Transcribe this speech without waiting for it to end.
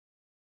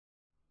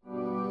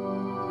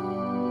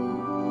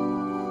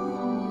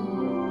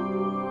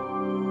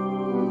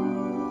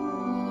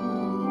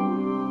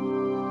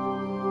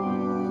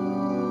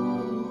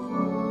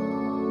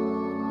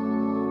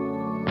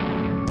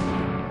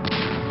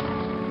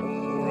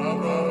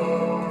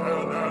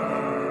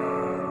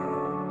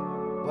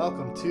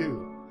welcome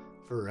to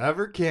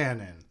Forever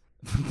Canon,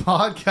 the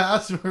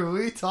podcast where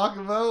we talk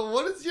about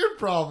what is your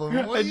problem?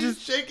 What are you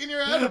shaking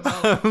your head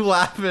about? I'm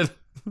laughing.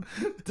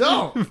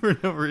 Don't. For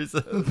no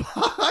reason. The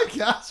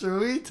podcast where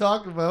we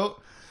talk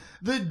about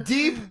the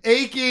deep,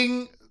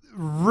 aching,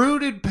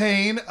 rooted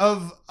pain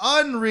of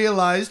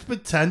unrealized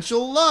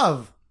potential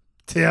love.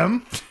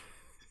 Tim.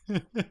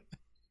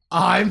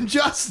 I'm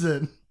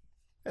Justin.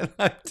 And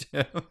I'm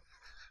Tim.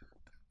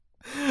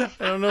 I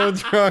don't know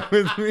what's wrong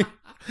with me.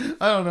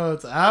 I don't know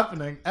what's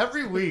happening.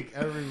 Every week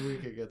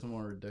it gets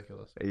more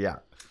ridiculous. Yeah.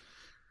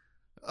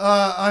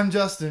 I'm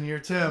Justin. You're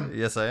Tim.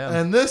 Yes, I am.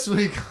 And this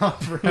week on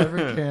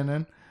Forever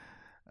Canon,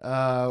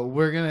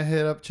 we're going to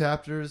hit up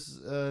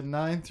chapters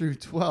 9 through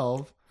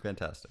 12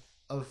 Fantastic.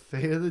 of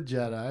Fate of the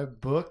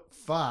Jedi, Book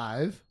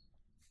 5,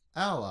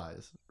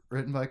 Allies,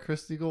 written by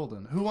Christy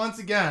Golden, who once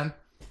again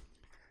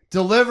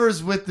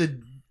delivers with the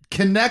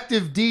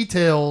connective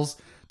details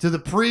to the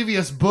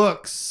previous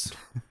books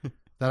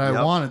that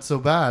I wanted so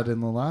bad in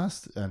the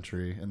last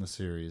entry in the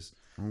series.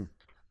 Mm.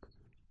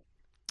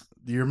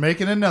 You're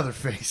making another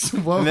face.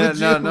 What No, would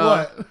you?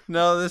 What?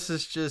 No, this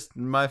is just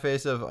my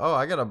face of, oh,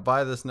 I got to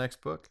buy this next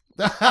book.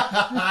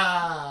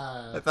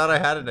 I thought I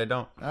had it. I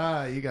don't.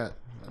 You got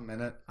a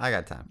minute. I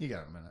got time. You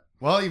got a minute.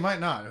 Well, you might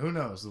not. Who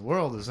knows? The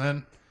world is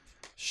in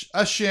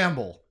a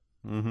shamble.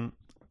 Mm-hmm.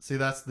 See,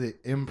 that's the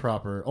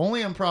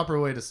only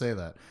improper way to say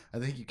that. I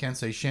think you can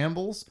say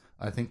shambles.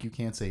 I think you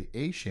can say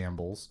a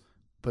shambles.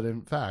 But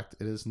in fact,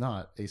 it is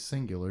not a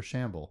singular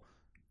shamble.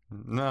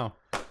 No.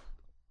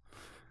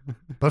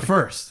 But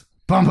first,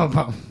 bum bum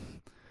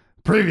bum.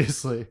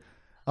 Previously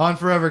on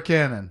Forever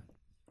Canon,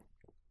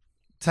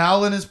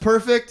 Talon is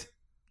perfect.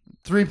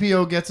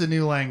 3PO gets a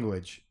new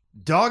language.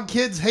 Dog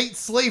kids hate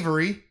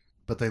slavery,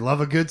 but they love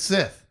a good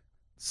Sith.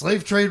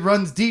 Slave trade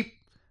runs deep.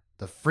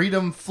 The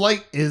freedom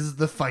flight is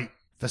the fight.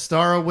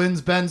 Vestara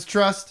wins Ben's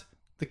trust.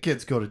 The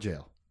kids go to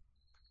jail.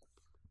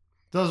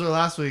 Those are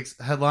last week's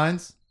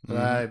headlines that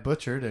I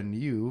butchered, and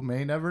you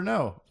may never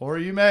know, or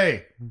you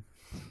may.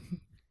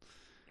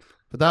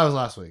 But that was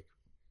last week.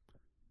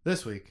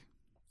 This week,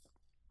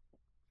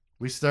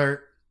 we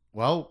start,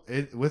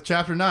 with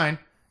chapter 9,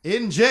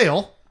 in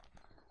jail.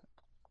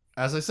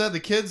 As I said,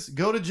 the kids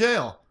go to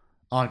jail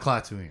on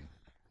Klaatuine.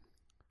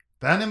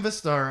 Ben and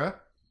Vestara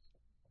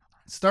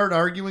start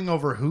arguing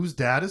over whose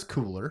dad is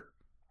cooler,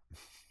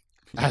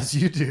 as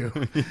you do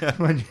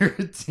when you're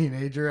a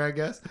teenager, I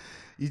guess.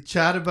 You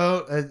chat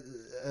about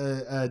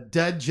a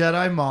dead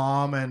Jedi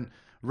mom and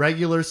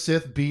regular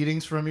Sith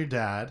beatings from your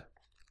dad,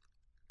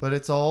 but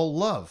it's all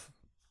love,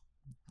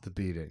 the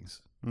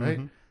beatings, right?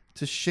 Mm-hmm.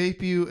 To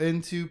shape you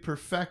into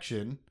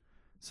perfection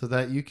so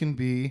that you can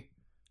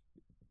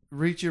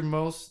reach your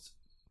most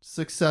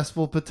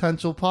successful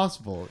potential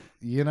possible,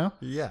 you know?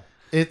 Yeah.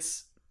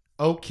 It's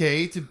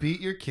okay to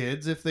beat your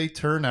kids if they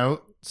turn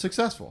out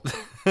successful.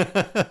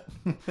 That's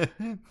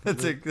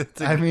a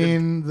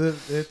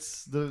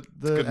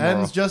the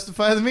ends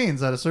justify the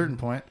means at a certain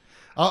point.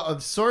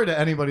 I'm sorry to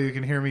anybody who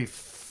can hear me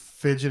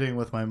fidgeting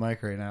with my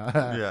mic right now.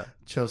 Yeah.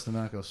 Chose to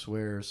not go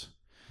swears,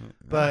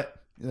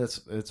 but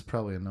it's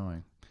probably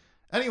annoying.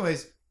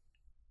 Anyways,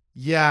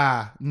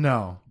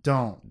 don't.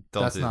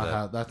 That's do not that.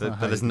 how. That's not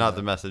how. That is not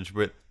the message.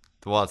 But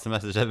it's the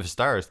message that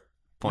Vestara is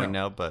pointing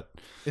out. But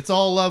it's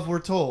all love, we're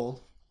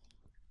told,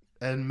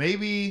 and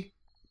maybe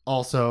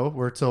also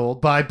we're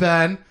told by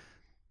Ben.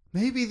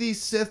 Maybe these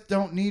Sith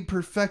don't need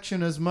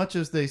perfection as much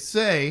as they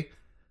say.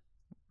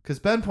 Because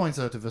Ben points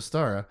out to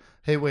Vestara,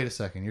 hey, wait a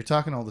second. You're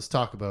talking all this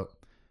talk about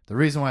the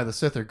reason why the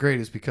Sith are great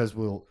is because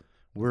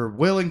we're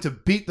willing to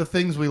beat the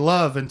things we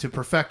love into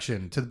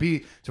perfection,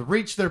 to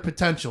reach their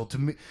potential,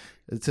 to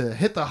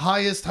hit the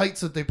highest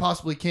heights that they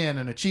possibly can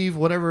and achieve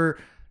whatever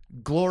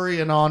glory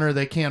and honor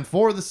they can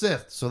for the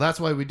Sith. So that's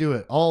why we do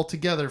it all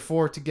together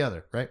for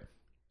together, right?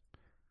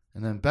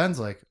 And then Ben's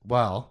like,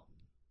 well,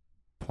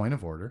 point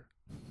of order.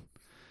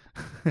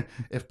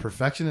 If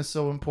perfection is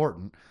so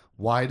important,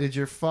 why did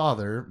your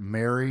father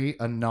marry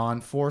a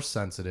non-force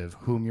sensitive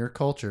whom your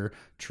culture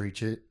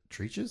treats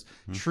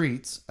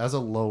as a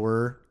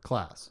lower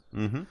class?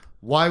 Mm-hmm.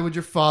 Why would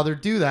your father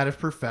do that if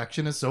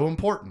perfection is so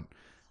important?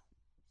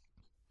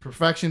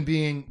 Perfection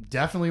being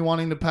definitely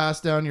wanting to pass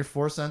down your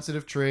force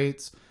sensitive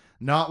traits,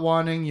 not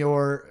wanting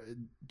your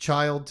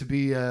child to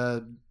be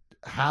a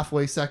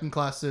halfway second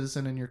class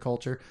citizen in your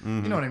culture.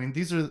 Mm-hmm. You know what I mean?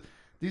 These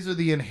are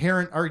the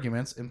inherent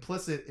arguments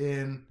implicit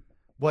in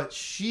what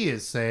she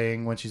is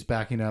saying when she's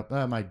backing up.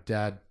 My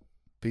dad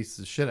beats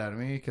the shit out of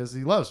me because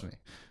he loves me.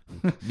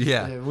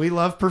 Yeah. We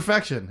love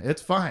perfection.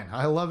 It's fine.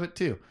 I love it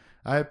too.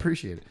 I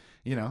appreciate it.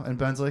 You know, and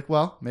Ben's like,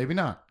 well, maybe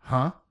not.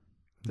 Huh?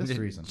 This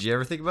reason. Did you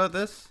ever think about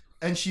this?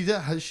 And she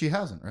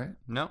hasn't, right?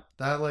 No.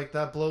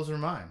 That blows her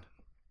mind.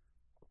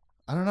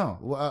 I don't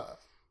know.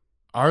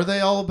 Are they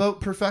all about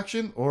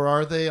perfection, or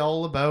are they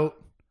all about,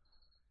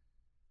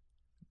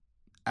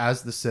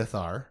 as the Sith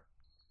are,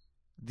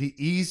 the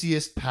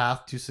easiest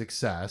path to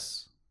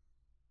success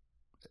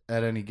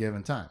at any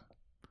given time,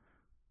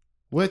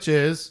 which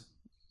is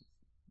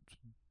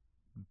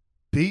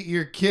beat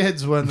your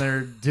kids when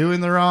they're doing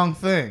the wrong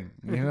thing.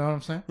 You know what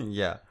I'm saying?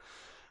 Yeah.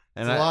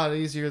 And It's a lot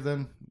easier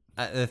than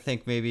I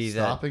think maybe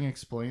stopping,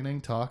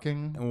 explaining,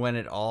 talking, that when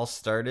it all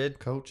started,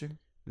 coaching.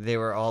 they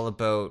were all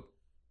about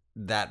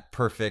that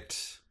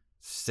perfect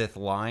Sith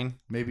line.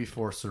 Maybe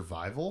for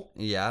survival.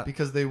 Yeah.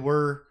 Because they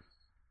were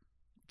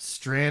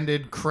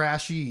stranded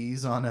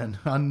crashies on an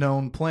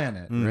unknown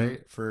planet,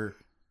 right? For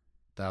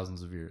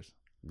thousands of years.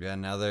 Yeah,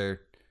 now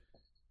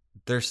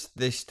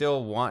they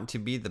still want to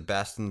be the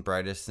best and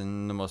brightest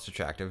and the most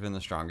attractive and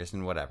the strongest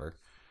and whatever.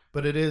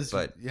 But it is,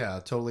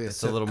 totally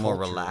it's a little more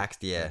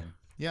relaxed, yeah.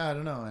 Yeah, I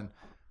don't know. And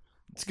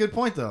it's a good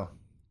point, though.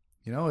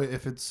 You know,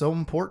 if it's so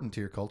important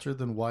to your culture,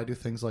 then why do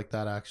things like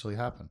that actually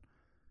happen?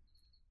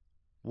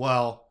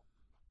 Well,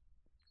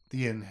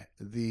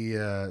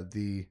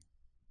 the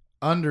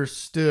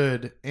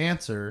understood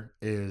answer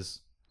is,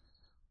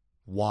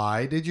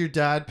 why did your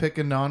dad pick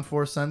a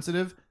non-force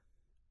sensitive?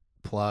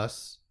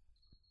 Plus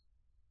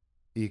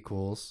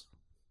equals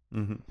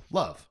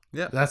love.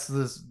 Yeah, that's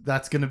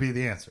going to be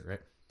the answer,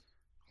 right?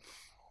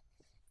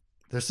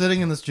 They're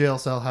sitting in this jail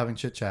cell having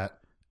chit chat,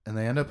 and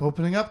they end up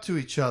opening up to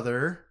each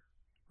other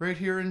right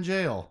here in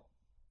jail.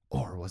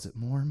 Or was it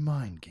more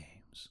mind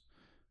games?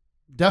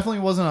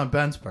 Definitely wasn't on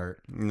Ben's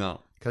part. No,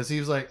 because he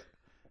was like,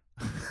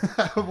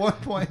 at one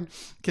point,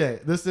 okay,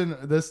 this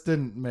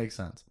didn't make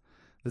sense.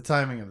 The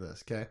timing of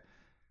this, okay,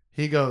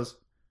 he goes,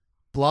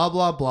 blah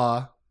blah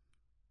blah.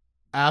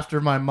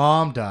 After my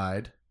mom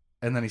died,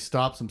 and then he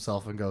stops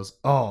himself and goes,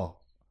 "Oh,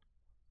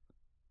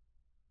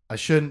 I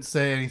shouldn't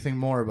say anything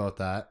more about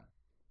that."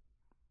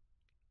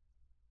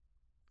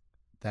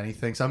 Then he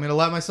thinks, I'm going to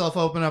let myself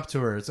open up to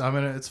her.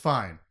 It's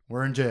fine.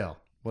 We're in jail.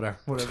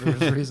 Whatever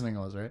his reasoning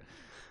was, right?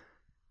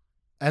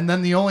 And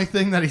then the only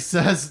thing that he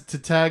says to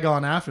tag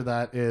on after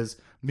that is,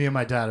 me and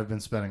my dad have been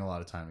spending a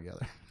lot of time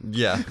together.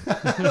 Yeah.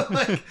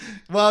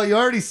 Well, you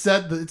already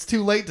said that it's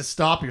too late to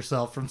stop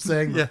yourself from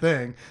saying the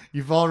thing.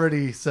 You've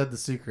already said the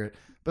secret.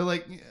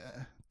 But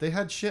they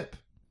had ship.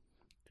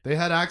 They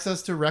had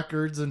access to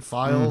records and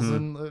files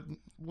and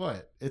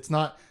what? It's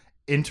not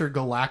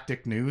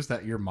intergalactic news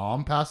that your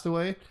mom passed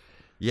away.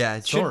 Yeah,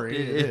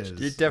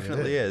 it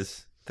definitely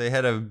is. They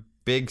had a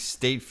big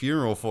state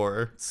funeral for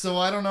her. So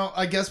I don't know.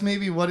 I guess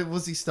maybe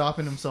was he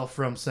stopping himself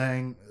from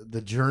saying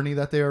the journey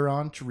that they were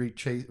on to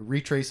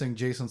retracing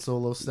Jason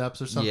Solo's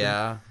steps or something?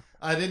 Yeah.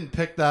 I didn't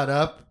pick that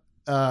up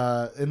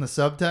in the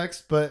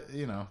subtext, but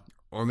you know.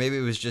 Or maybe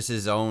it was just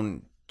his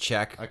own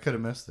check. I could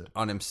have missed it.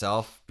 On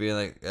himself, being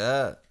like,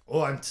 oh,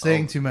 I'm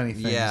saying too many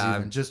things. Yeah,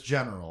 even just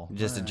general.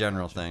 Just a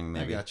general thing,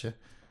 maybe. I gotcha.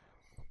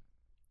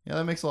 Yeah,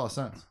 that makes a lot of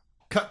sense.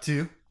 Cut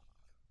to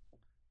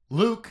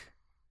Luke,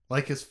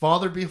 like his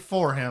father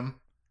before him,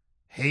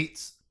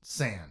 hates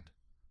sand.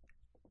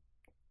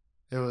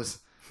 It was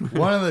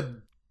one of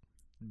the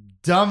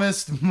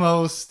dumbest,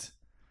 most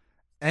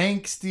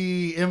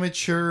angsty,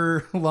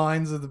 immature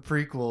lines of the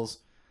prequels,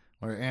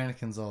 where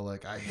Anakin's all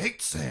like, I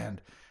hate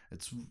sand.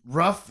 It's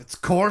rough, it's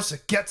coarse,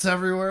 it gets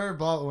everywhere.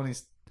 But when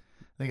he's,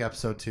 I think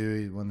episode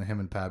 2, when him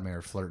and Padme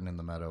are flirting in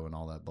the meadow and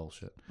all that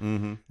bullshit.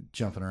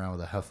 Jumping around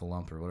with a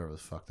heffalump or whatever the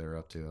fuck they were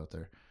up to out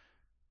there.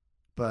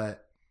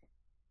 But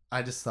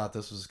I just thought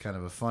this was kind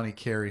of a funny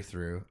carry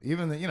through.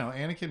 Even that,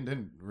 Anakin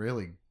didn't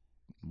really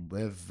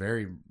live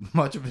very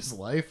much of his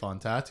life on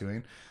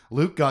Tatooine.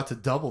 Luke got to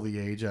double the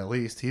age at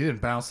least. He didn't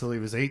bounce till he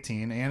was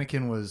 18.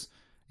 Anakin was,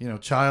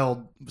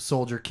 child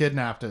soldier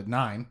kidnapped at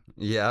 9.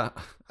 Yeah.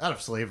 Out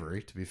of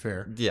slavery, to be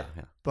fair. Yeah.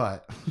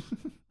 But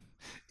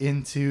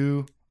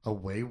into a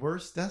way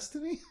worse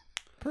destiny,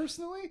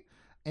 personally,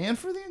 and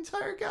for the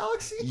entire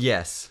galaxy.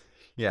 Yes.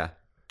 Yeah.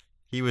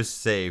 He was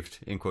saved,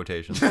 in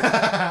quotations.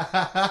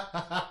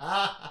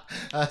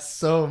 As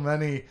so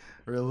many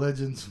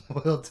religions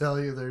will tell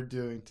you they're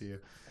doing to you.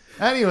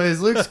 Anyways,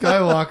 Luke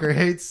Skywalker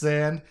hates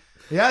sand.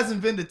 He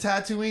hasn't been to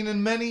Tatooine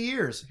in many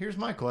years. Here's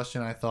my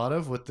question I thought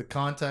of with the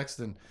context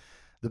and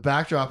the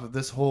backdrop of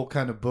this whole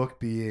kind of book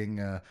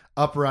being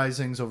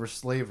uprisings over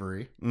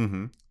slavery,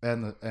 and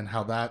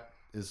how that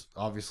is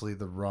obviously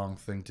the wrong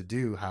thing to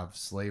do. Have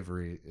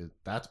slavery,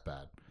 that's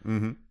bad.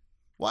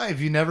 Why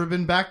have you never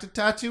been back to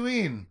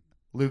Tatooine?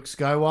 Luke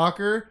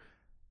Skywalker,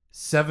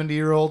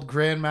 70-year-old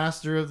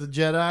Grandmaster of the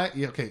Jedi.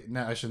 Yeah, okay,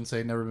 no, I shouldn't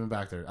say never been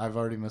back there. I've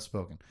already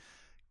misspoken.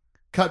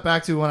 Cut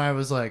back to when I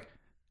was like,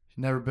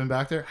 never been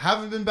back there?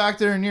 Haven't been back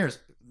there in years.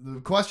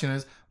 The question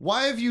is,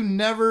 why have you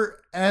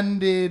never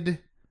ended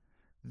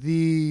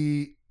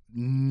the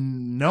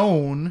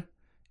known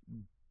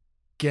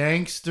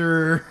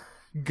gangster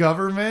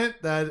government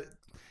that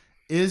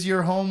is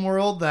your home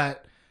world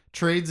that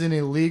trades in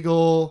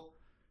illegal...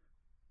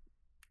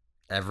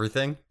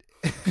 everything?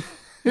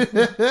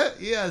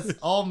 Yes,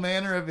 all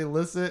manner of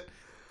illicit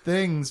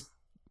things,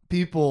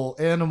 people,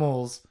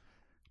 animals,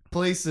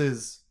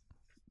 places,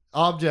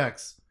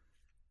 objects.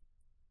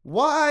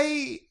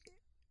 Why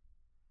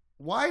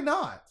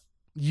not?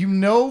 You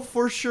know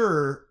for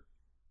sure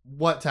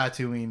what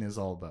Tatooine is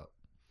all about.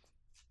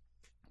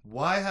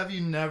 Why have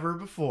you never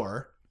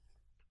before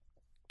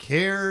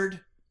cared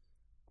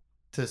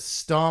to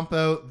stomp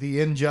out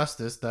the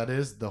injustice that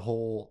is the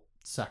whole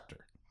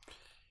sector?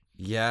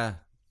 Yeah.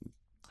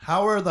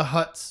 How are the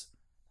Hutts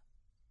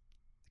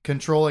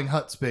controlling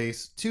Hutt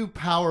space too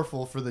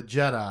powerful for the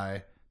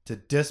Jedi to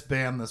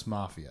disband this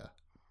mafia?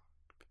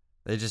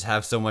 They just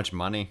have so much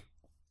money.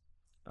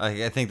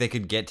 I think they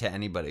could get to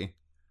anybody.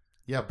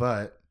 Yeah,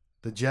 but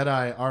the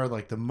Jedi are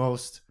like the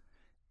most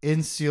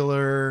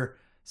insular,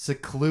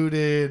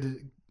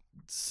 secluded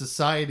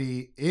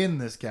society in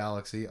this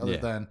galaxy, other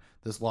than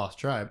this lost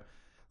tribe.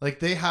 Like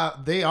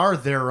they are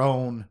their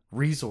own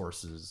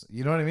resources.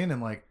 You know what I mean?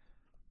 And like,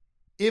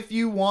 if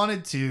you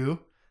wanted to,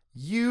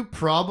 you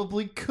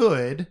probably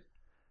could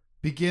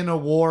begin a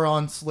war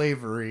on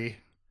slavery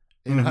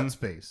in Hutt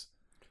space.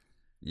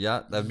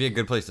 Yeah, that'd be a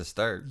good place to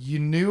start. You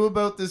knew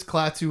about this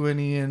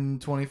Klatooinian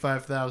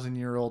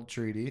 25,000-year-old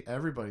treaty.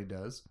 Everybody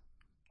does.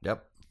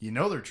 Yep. You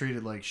know they're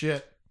treated like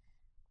shit.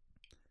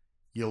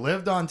 You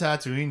lived on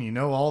Tatooine. You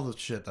know all the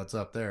shit that's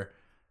up there.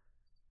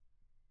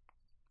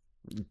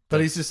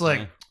 But he's just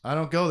like, I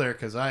don't go there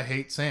because I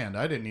hate sand.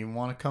 I didn't even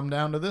want to come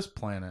down to this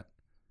planet.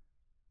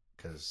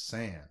 Because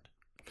sand.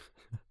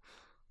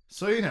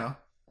 So, you know.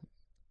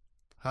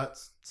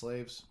 Hutts,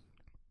 slaves.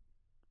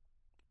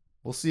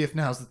 We'll see if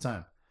now's the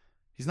time.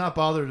 He's not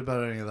bothered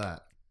about any of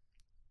that.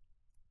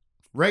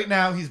 Right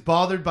now, he's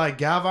bothered by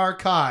Gavar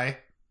Kai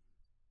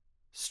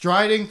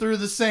striding through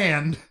the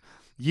sand,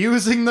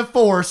 using the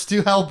Force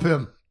to help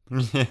him.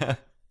 Yeah.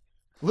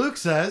 Luke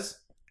says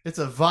it's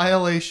a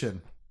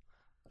violation.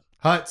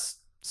 Hutts,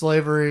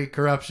 slavery,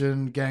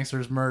 corruption,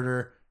 gangsters,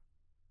 murder,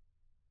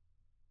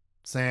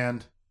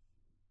 sand,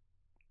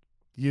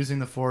 using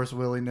the Force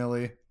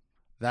willy-nilly.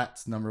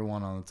 That's number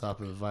one on the top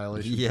of the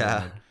violation. Yeah.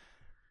 Pyramid.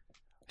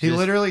 He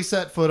literally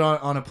set foot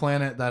on a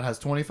planet that has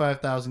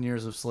 25,000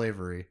 years of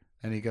slavery,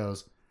 and he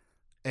goes,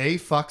 A,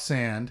 fuck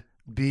sand.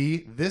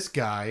 B, this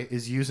guy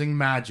is using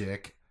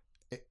magic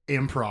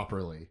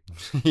improperly.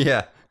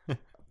 Yeah.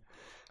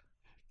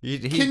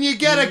 Can you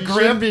get a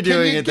grip? Be doing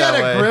Can you it get that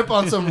a way. grip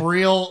on some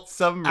real,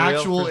 Some real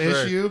actual for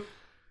sure. issue?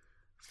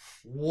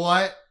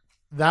 What?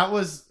 That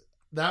was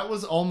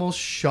almost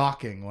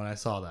shocking when I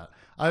saw that.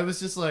 I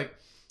was just like,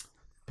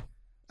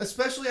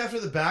 especially after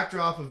the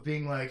backdrop of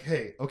being like,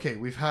 hey, okay,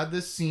 we've had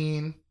this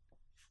scene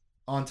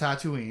on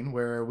Tatooine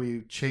where we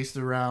we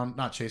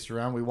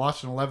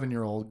watched an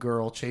 11-year-old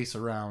girl chase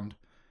around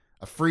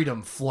a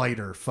freedom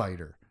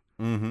fighter.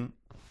 Mm-hmm.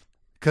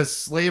 Because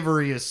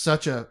slavery is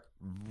such a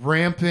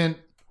rampant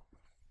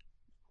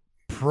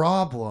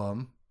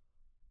problem.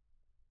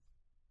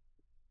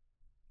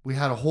 We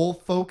had a whole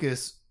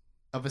focus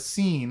of a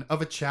scene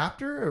of a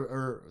chapter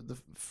or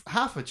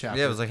half a chapter.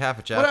 Yeah, it was like half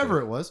a chapter. Whatever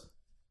it was.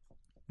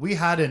 We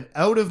had an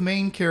out of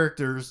main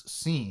characters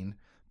scene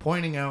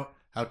pointing out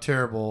how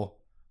terrible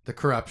the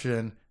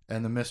corruption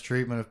and the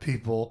mistreatment of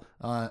people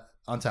on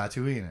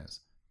Tatooine is.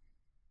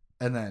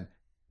 And then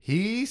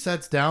he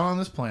sets down on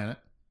this planet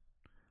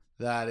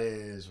that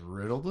is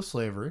riddled with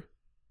slavery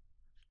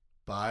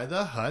by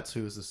the Hutts,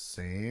 who is the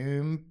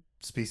same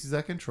species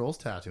that controls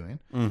Tatooine.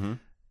 Mm-hmm.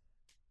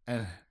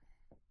 And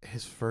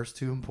his first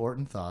two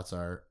important thoughts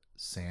are,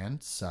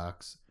 sand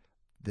sucks.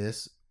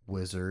 This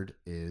wizard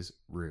is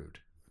rude.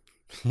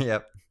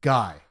 Yep.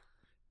 Guy,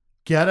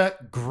 get a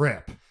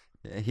grip.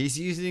 Yeah, he's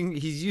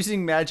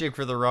using magic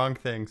for the wrong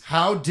things.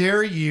 How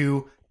dare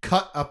you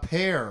cut a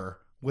pear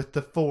with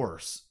the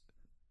Force,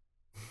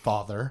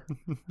 father?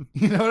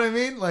 You know what I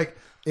mean? Like,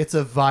 it's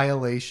a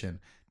violation.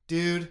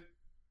 Dude,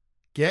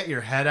 get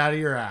your head out of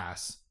your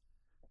ass.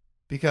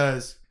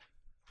 Because,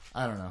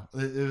 I don't know.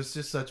 It was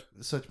just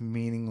such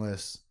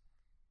meaningless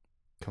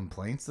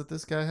complaints that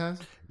this guy has.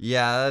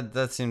 Yeah,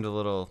 that seemed a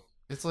little...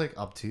 It's like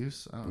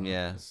obtuse. I don't know.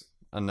 Yeah. It's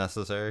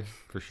unnecessary,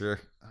 for sure.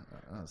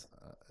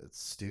 it's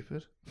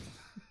stupid.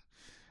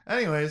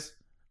 Anyways,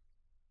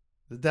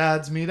 the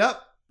dads meet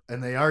up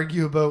and they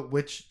argue about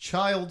which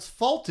child's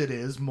fault it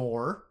is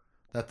more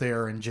that they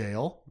are in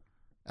jail,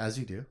 as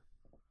you do.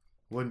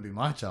 Wouldn't be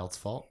my child's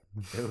fault.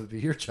 It would be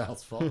your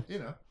child's fault, you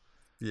know.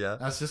 Yeah.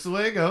 That's just the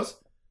way it goes.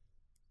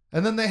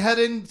 And then they head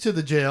into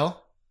the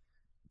jail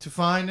to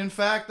find, in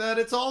fact, that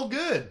it's all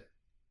good.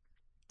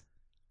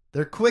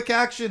 Their quick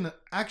action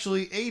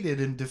actually aided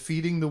in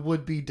defeating the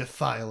would-be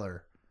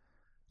defiler.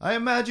 I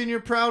imagine you're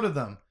proud of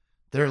them.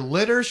 Their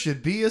litter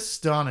should be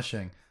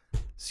astonishing.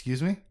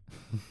 Excuse me?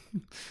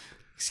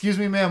 Excuse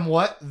me, ma'am,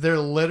 what? Their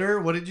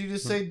litter? What did you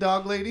just say,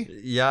 dog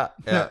lady? Yeah.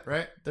 Yeah.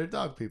 Right? They're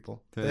dog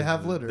people. They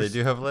have litters. They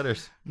do have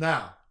litters.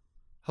 Now,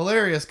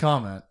 hilarious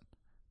comment,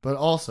 but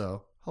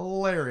also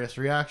hilarious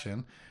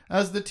reaction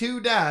as the two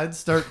dads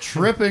start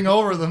tripping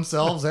over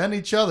themselves and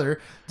each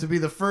other to be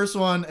the first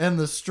one and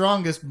the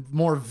strongest,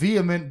 more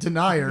vehement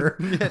denier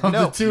of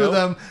the two of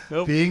them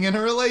being in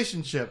a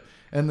relationship.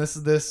 And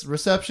this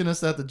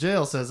receptionist at the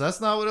jail says,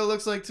 that's not what it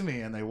looks like to me.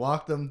 And they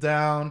walk them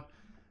down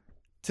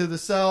to the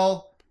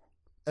cell,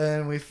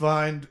 and we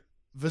find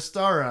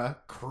Vistara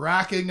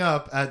cracking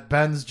up at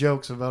Ben's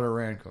jokes about a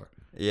Rancor.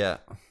 Yeah.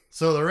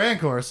 So the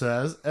Rancor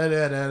says,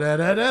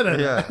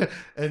 yeah.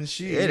 And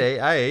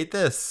I ate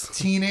this.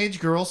 Teenage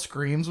girl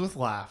screams with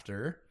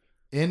laughter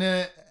in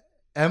an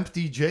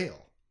empty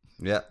jail.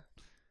 Yeah.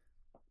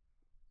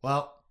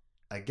 Well,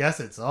 I guess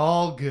it's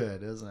all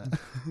good, isn't it?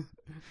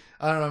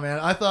 I don't know, man.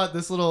 I thought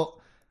this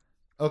little...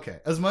 Okay,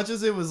 as much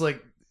as it was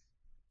like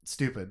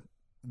stupid,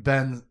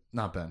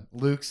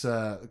 Luke's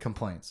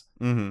complaints,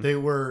 Mm-hmm. they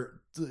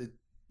were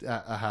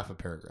a half a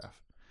paragraph.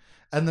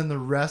 And then the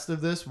rest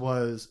of this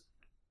was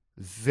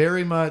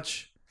very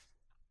much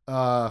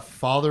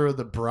Father of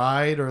the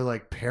Bride or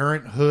like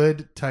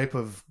Parenthood type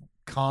of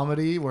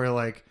comedy where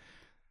like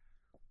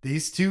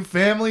these two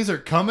families are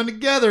coming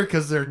together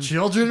because their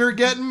children are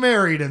getting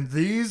married and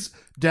these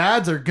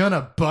dads are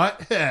gonna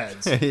butt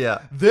heads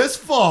Yeah. this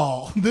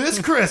fall, this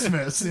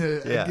Christmas.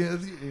 Yeah.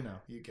 You know,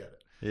 you get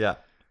it. Yeah.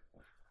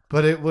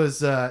 But it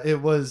was I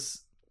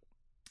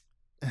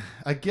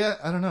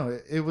don't know,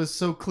 it was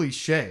so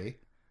cliche,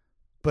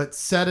 but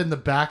set in the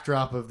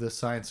backdrop of the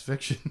science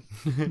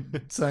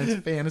fiction,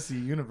 science fantasy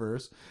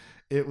universe,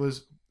 it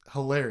was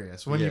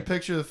hilarious. When you Yeah.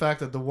 picture the fact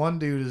that the one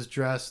dude is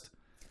dressed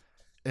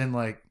in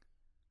like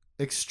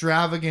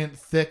extravagant,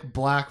 thick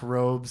black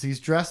robes. He's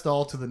dressed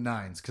all to the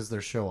nines because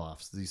they're show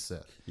offs, these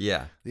Sith.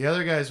 Yeah. The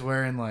other guy's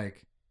wearing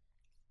like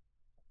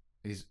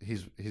he's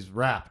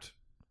wrapped.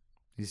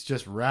 He's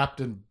just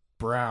wrapped in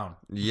brown.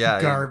 Yeah.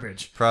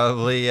 Garbage.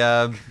 Probably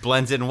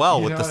blends in well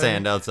You with know the what I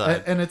sand mean?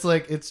 outside. And it's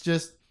like it's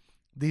just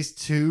these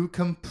two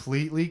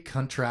completely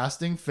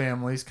contrasting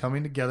families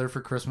coming together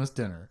for Christmas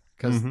dinner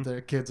because Mhm.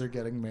 their kids are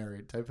getting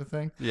married, type of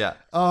thing. Yeah.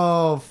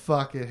 Oh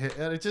fuck!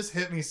 It just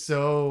hit me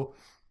so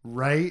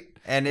right,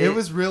 And it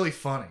was really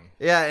funny.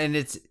 Yeah, and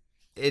it's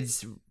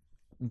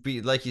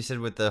like you said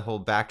with the whole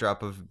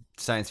backdrop of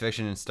science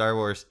fiction and Star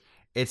Wars.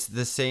 It's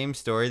the same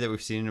story that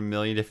we've seen in a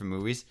million different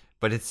movies,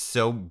 but it's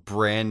so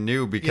brand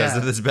new because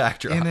of this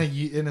backdrop. in a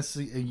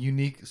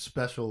unique,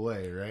 special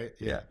way, right?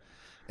 Yeah.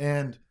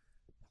 And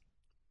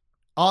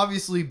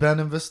obviously, Ben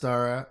and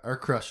Vistara are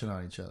crushing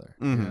on each other.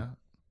 Mhm. Yeah.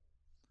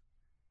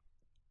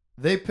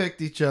 They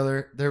picked each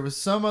other. There was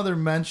some other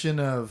mention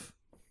of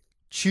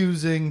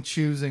choosing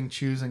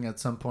at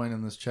some point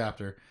in this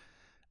chapter,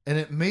 and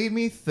it made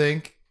me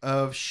think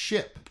of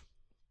Ship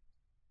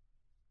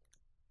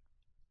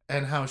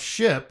and how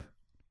Ship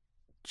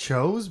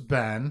chose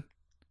Ben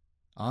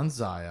on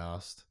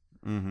Ziost,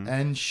 Mm-hmm.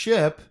 and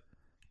Ship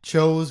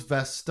chose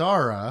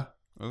Vestara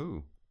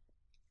Ooh.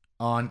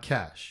 on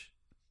Kesh.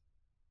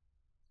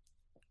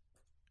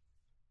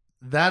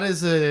 That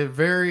is a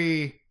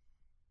very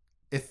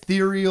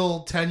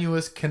ethereal,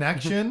 tenuous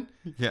connection,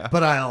 Yeah.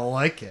 but I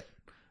like it.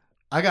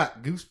 I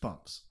got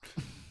goosebumps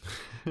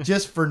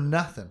just for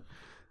nothing.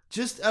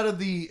 Just out of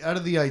the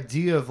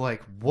idea of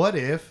like, what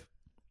if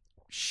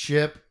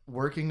Ship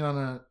working on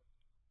a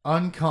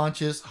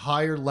unconscious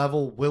higher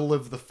level will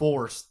of the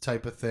force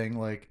type of thing,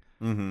 like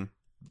Mm-hmm.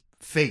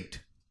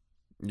 fate.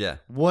 Yeah.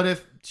 What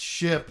if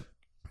Ship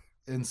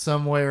in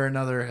some way or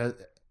another has,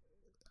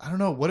 I don't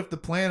know, what if the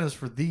plan is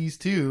for these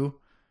two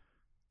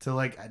to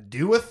like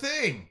do a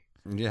thing?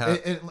 Yeah.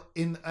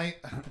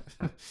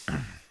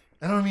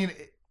 I don't mean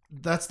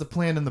that's the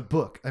plan in the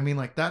book. I mean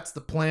like that's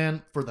the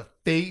plan for the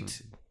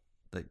fate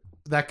Like-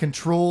 that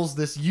controls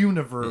this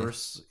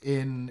universe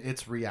in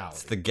its reality.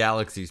 It's the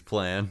galaxy's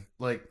plan.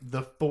 Like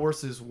the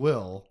force's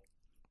will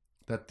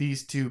that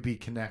these two be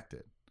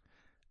connected.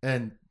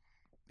 And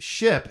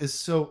Ship is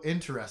so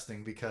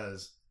interesting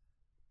because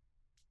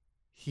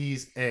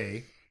he's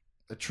a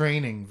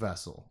training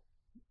vessel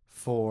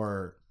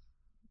for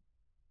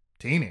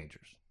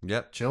teenagers,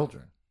 Yep.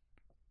 children.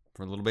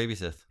 For little baby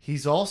Sith.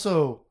 He's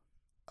also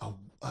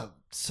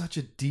such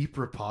a deep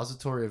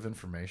repository of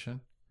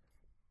information.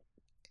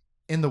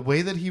 In the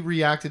way that he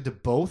reacted to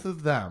both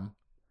of them,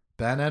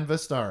 Ben and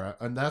Vestara,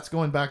 and that's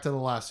going back to the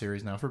last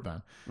series now for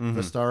Ben, Mhm.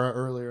 Vestara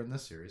earlier in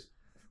this series,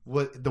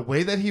 the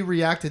way that he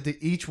reacted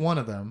to each one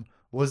of them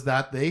was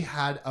that they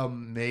had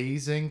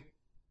amazing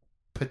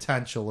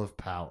potential of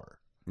power.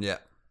 Yeah.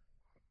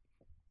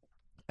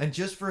 And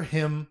just for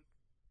him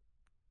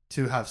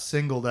to have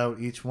singled out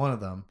each one of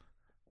them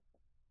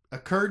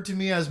occurred to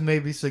me as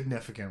maybe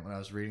significant when I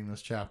was reading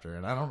this chapter.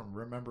 And I don't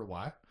remember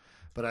why,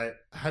 but I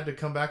had to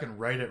come back and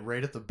write it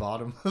right at the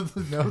bottom of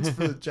the notes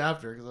for the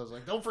chapter because I was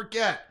like, don't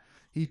forget,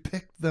 he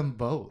picked them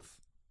both.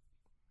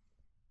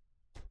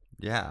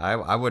 Yeah.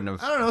 I wouldn't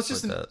have. I don't know. It's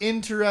just put an that.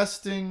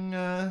 interesting,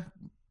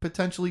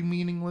 potentially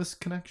meaningless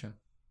connection.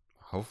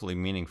 Hopefully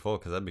meaningful,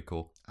 because that'd be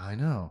cool. I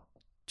know.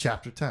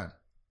 Chapter 10.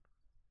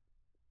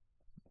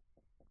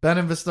 Ben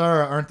and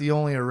Vestara aren't the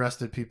only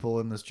arrested people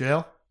in this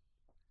jail.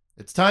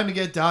 It's time to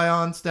get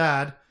Dion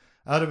Stad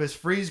out of his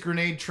freeze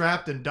grenade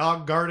trapped and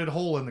dog guarded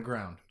hole in the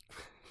ground.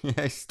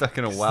 Yeah, he's stuck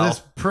in a 'Cause well.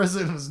 This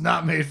prison was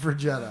not made for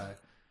Jedi.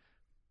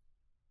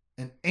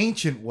 An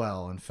ancient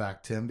well, in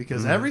fact, Tim,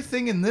 because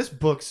everything in this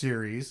book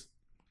series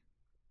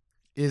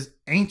is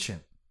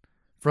ancient.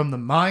 From the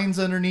mines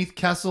underneath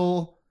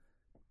Kessel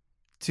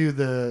to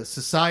the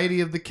Society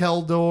of the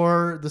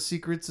Keldor, the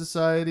secret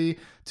society,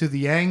 to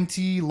the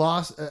Angti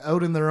lost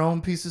out in their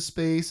own piece of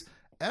space.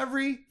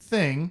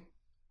 Everything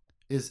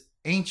is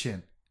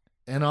ancient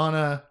and on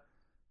a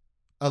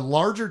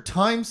larger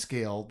time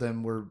scale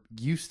than we're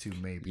used to,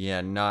 maybe.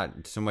 Yeah,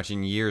 not so much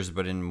in years,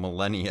 but in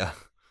millennia.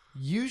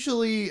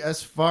 Usually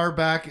as far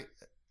back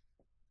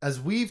as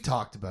we've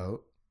talked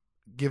about,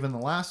 given the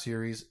last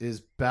series, is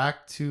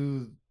back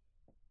to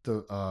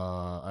the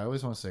I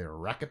always want to say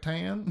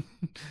Rakatan,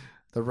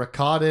 the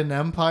Rakatan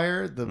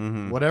Empire, the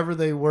whatever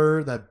they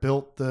were that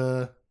built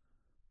the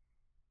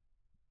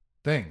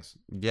things.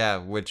 Yeah,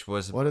 which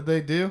was What did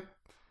they do?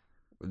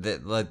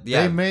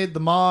 They made the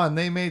Maw and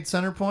they made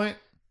Centerpoint,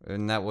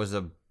 and that was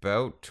about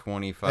and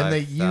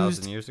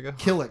 25,000 years ago.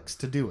 Kilix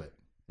to do it.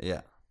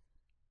 Yeah.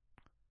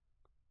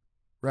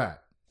 Right.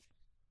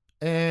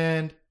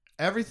 And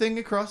everything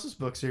across this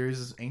book series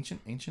is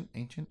ancient.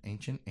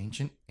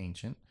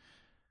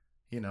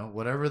 You know,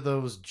 whatever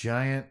those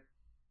giant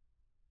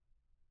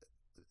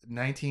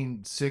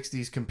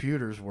 1960s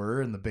computers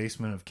were in the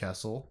basement of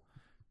Kessel,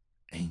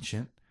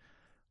 ancient.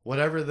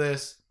 Whatever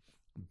this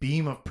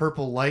beam of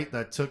purple light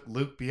that took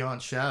Luke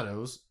beyond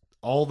shadows,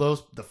 all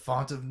those, the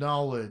font of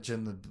knowledge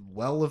and the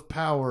well of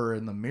power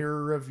and the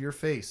mirror of your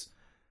face,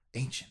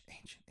 ancient.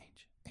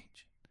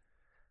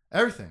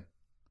 Everything.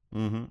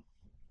 Mm-hmm.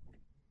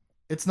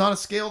 It's not a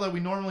scale that we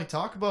normally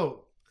talk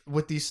about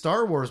with these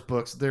Star Wars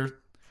books.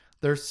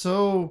 They're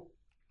so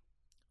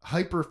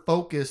hyper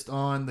focused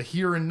on the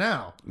here and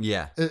now.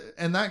 Yeah.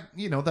 And that,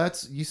 you know,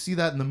 that's, you see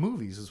that in the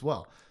movies as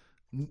well.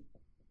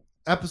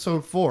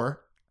 Episode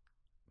 4,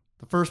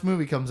 the first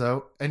movie comes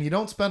out, and you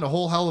don't spend a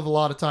whole hell of a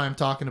lot of time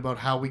talking about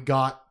how we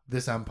got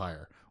this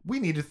empire. We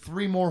needed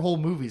 3 more whole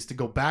movies to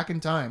go back in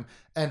time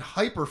and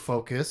hyper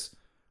focus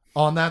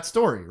on that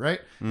story,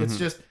 right? Mm-hmm. It's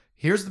just,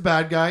 here's the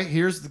bad guy,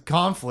 here's the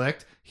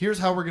conflict, here's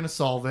how we're going to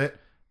solve it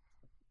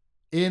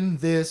in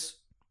this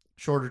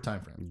shorter time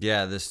frame.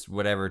 Yeah, this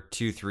whatever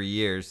 2-3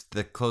 years,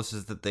 the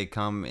closest that they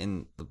come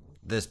in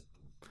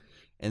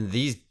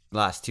these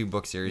last 2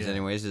 book series,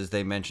 anyways, is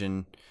they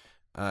mention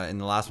in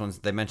the last ones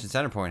they mention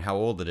Centerpoint, how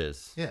old it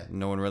is. Yeah,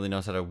 no one really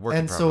knows how to work.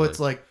 And it so it's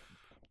like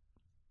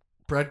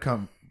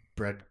breadcrumbs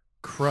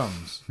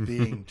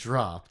being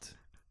dropped.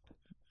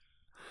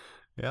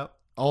 Yep.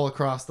 All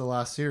across the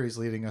last series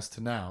leading us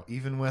to now.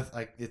 Even with,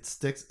 like, it's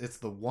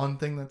the one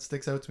thing that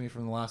sticks out to me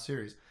from the last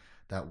series.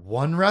 That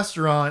one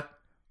restaurant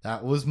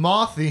that was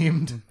Maw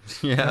themed.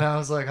 Yeah. And I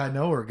was like, I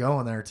know we're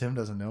going there. Tim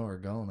doesn't know we're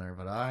going there,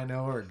 but I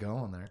know we're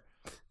going there.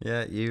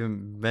 Yeah, you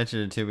even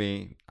mentioned it to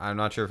me. I'm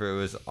not sure if it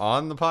was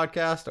on the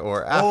podcast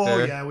or after.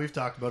 Oh, yeah, we've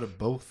talked about it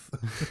both.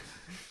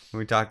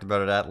 We talked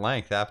about it at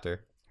length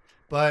after.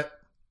 But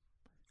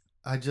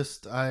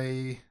it's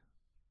a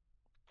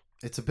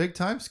big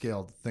time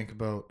scale to think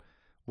about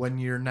when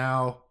you're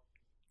now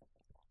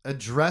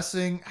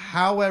addressing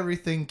how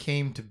everything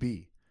came to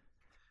be.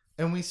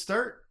 And we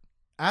start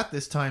at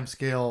this time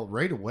scale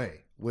right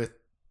away with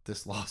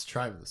this Lost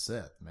Tribe of the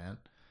Sith, man.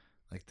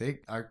 Like, they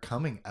are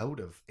coming out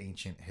of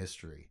ancient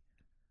history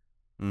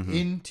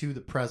into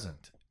the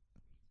present.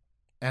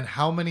 And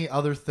how many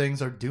other things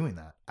are doing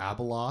that?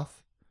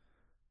 Abeloth,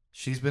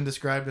 she's been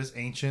described as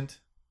ancient,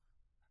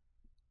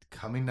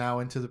 coming now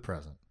into the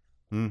present.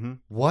 Mm-hmm.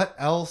 What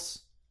else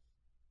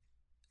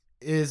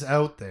is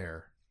out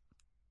there,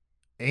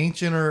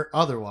 ancient or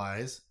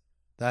otherwise,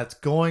 that's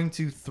going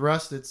to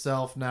thrust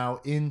itself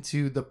now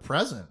into the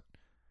present?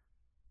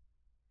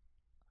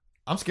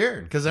 I'm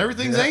scared because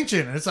everything's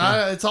ancient. It's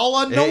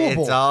all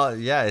unknowable. It's all.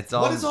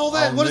 What is all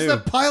that? What is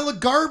that pile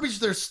of garbage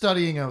they're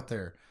studying out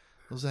there?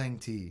 Those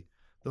Ang-T,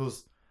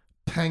 those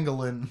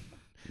pangolin.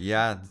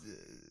 Yeah.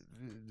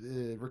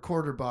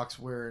 Recorder box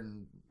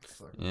wearing.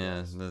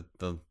 Yeah,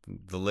 the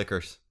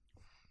liquors.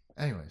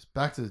 Anyways,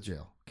 back to the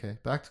jail. Okay,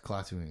 back to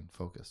Klaatuin.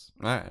 Focus.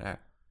 All right. Sorry.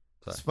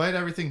 Despite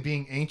everything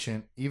being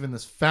ancient, even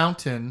this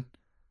fountain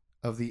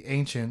of the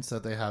ancients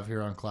that they have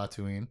here on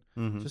Klaatuin,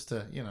 just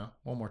to,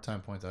 one more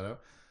time point that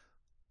out.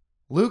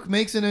 Luke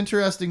makes an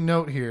interesting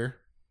note here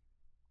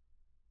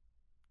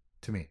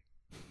to me.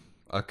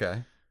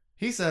 Okay.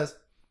 He says,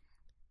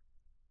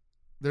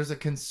 there's a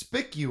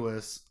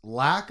conspicuous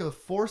lack of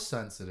force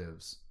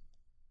sensitives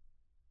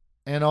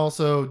and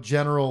also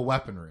general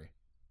weaponry.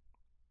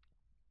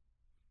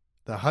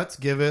 The Hutts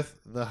giveth,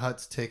 the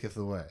Hutts taketh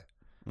away.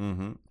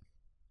 Mm-hmm.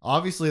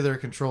 Obviously, they're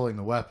controlling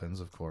the weapons,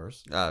 of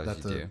course,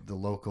 that the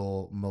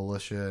local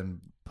militia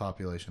and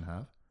population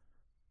have.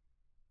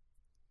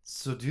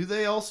 So do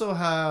they also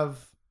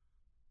have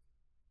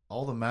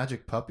all the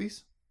magic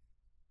puppies?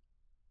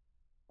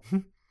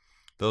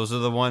 Those are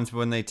the ones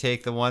when they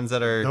take the ones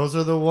that are... Those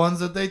are the ones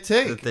that they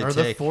take.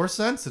 The force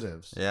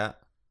sensitives. Yeah.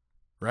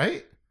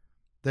 Right?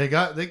 They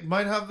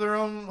might have their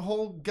own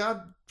whole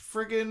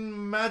friggin'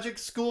 magic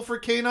school for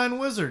canine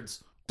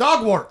wizards.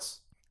 Dogwarts!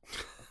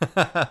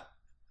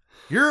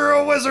 You're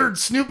a wizard,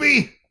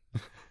 Snoopy!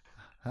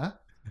 Huh?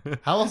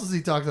 How else does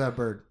he talk to that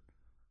bird?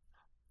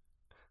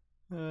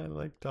 I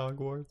like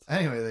Dogwarts.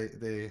 Anyway,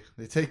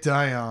 they take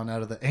Dion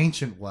out of the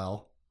ancient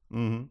well.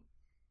 Mm-hmm.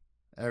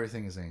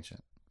 Everything is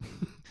ancient.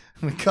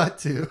 We cut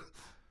to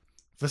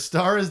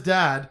Vistara's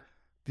dad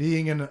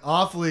being an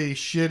awfully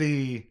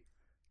shitty,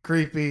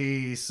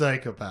 creepy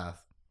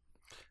psychopath.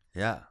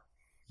 Yeah.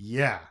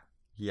 Yeah.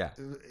 Yeah.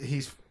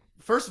 He's,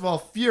 first of all,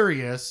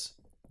 furious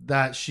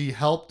that she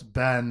helped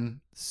Ben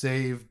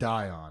save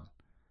Dion.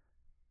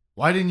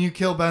 Why didn't you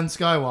kill Ben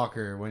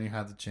Skywalker when you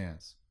had the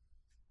chance?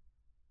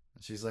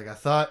 She's like, I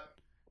thought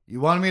you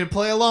wanted me to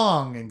play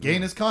along and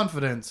gain his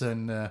confidence.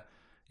 And,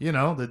 you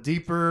know, the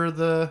deeper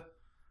the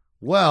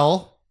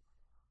well,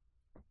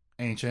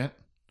 ancient,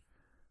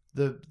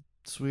 the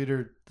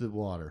sweeter the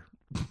water.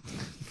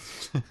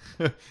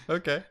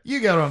 Okay. You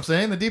get what I'm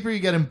saying. The deeper you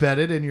get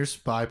embedded in your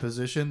spy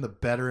position, the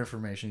better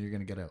information you're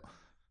going to get out.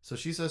 So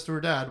she says to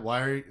her dad,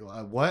 "Why are you,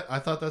 what? I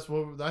thought this is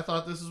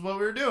what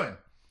we were doing."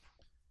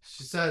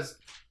 She says,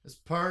 "It's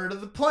part of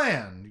the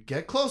plan.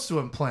 Get close to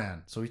him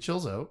plan." So he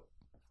chills out.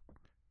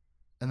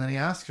 And then he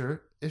asks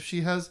her if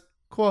she has,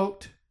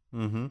 quote,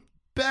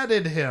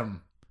 bedded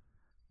him,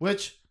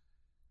 which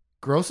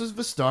grosses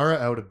Vistara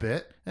out a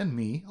bit and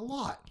me a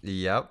lot.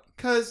 Yep.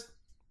 Because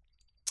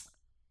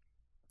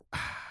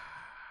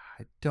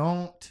I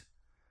don't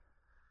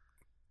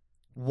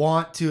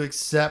want to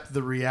accept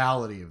the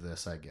reality of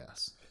this, I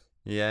guess.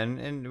 Yeah,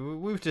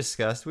 and we've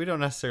discussed we don't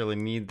necessarily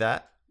need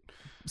that.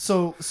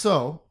 So,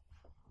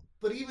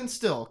 but even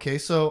still, okay,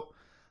 so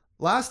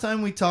last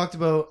time I talked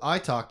about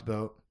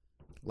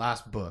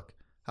last book,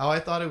 how I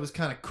thought it was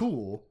kind of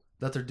cool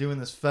that they're doing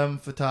this femme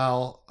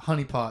fatale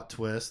honeypot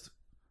twist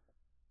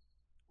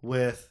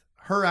with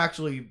her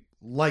actually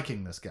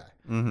liking this guy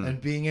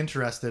and being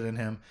interested in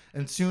him,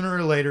 and sooner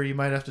or later you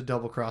might have to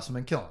double cross him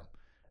and kill him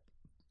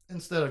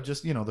instead of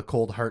just, you know, the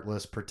cold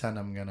heartless pretend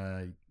I'm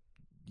gonna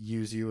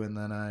use you and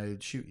then I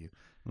shoot you.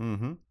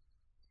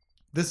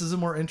 This is a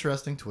more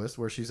interesting twist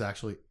where she's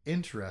actually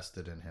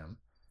interested in him.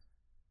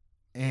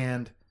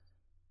 And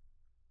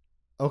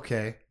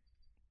okay,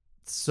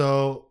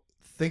 so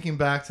thinking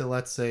back to,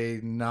 let's say,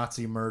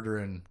 Nazi murder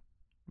and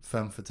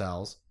femme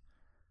fatales,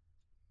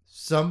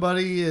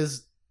 somebody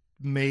is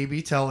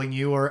maybe telling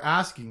you or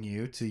asking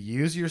you to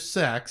use your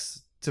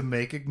sex to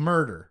make a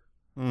murder.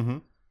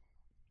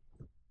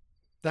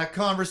 That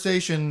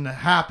conversation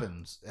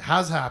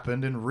has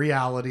happened in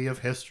reality of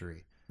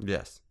history.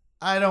 Yes.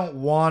 I don't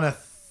want to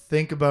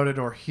think about it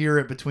or hear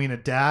it between a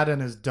dad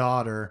and his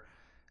daughter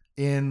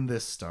in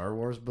this Star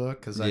Wars book,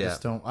 because I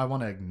just don't. I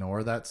want to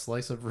ignore that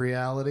slice of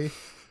reality.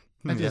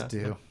 I just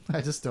do.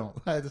 I just don't.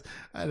 I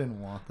didn't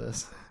want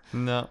this.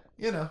 No.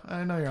 You know,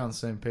 I know you're on the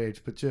same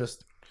page, but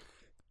just,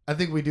 I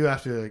think we do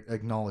have to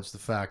acknowledge the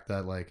fact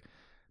that, like,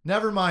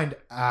 never mind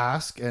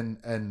ask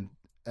and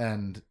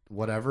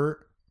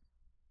whatever,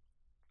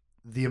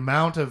 the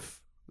amount of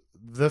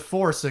the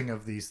forcing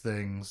of these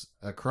things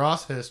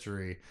across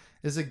history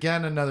is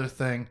again another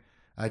thing.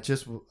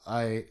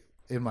 I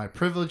in my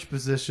privileged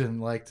position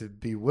like to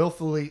be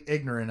willfully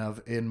ignorant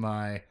of in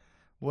my,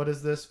 what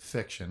is this,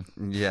 fiction.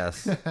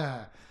 Yes.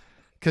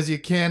 Because you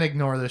can't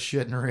ignore this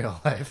shit in real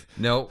life.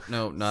 No,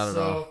 not at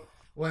all. So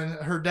when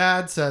her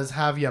dad says,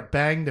 "Have you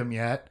banged him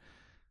yet?"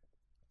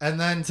 and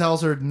then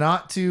tells her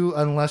not to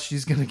unless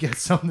she's going to get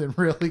something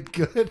really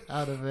good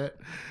out of it,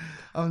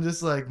 I'm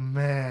just like,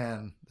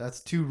 man,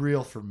 that's too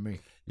real for me.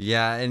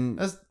 Yeah,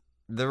 and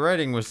the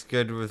writing was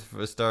good with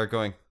Vistara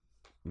going,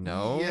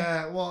 no.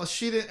 Yeah, well,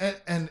 she didn't,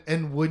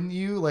 and wouldn't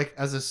you, like,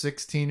 as a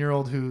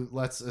 16-year-old who,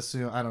 let's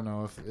assume, I don't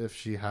know if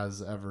she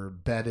has ever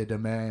bedded a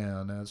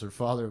man, as her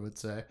father would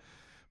say,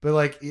 but,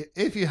 like,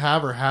 if you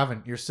have or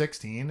haven't, you're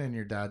 16 and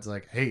your dad's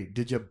like, "Hey,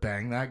 did you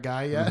bang that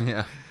guy yet?"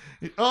 Yeah.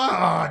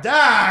 Oh,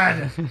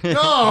 Dad!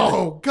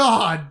 No,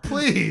 God,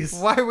 please.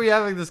 Why are we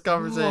having this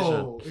conversation?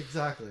 Whoa,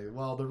 exactly.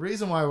 Well, the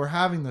reason why we're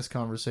having this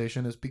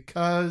conversation is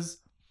because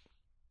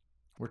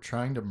we're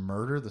trying to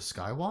murder the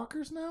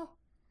Skywalkers now.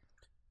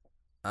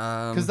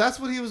 Because that's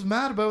what he was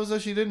mad about, was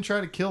that she didn't try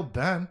to kill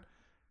Ben.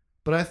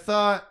 But I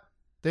thought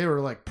they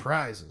were like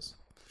prizes.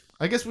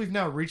 I guess we've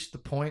now reached the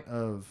point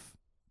of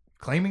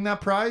claiming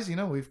that prize. You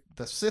know,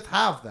 the Sith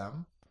have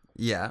them.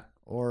 Yeah.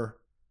 Or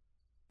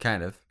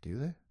kind of. Do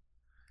they?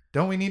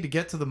 Don't we need to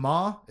get to the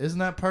Maw? Isn't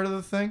that part of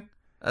the thing?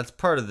 That's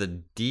part of the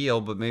deal,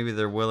 but maybe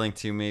they're willing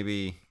to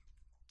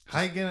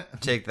how you gonna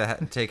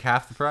take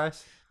half the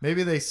price.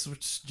 Maybe they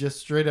just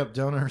straight up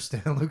don't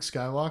understand Luke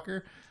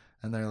Skywalker,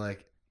 and they're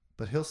like,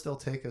 "But he'll still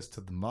take us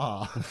to the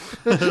Maw."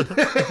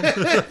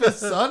 If the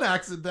son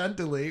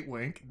accidentally,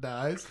 wink,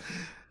 dies.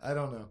 I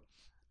don't know.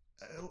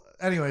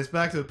 Anyways,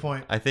 back to the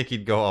point. I think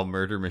he'd go all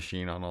murder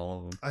machine on all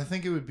of them. I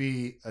think it would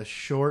be a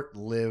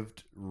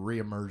short-lived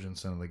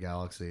reemergence into the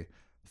galaxy.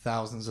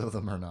 Thousands of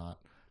them or not.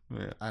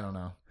 Yeah. I don't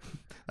know.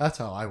 That's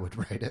how I would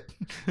write it.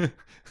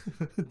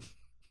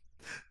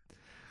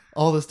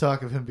 All this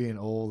talk of him being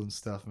old and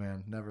stuff,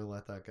 man. Never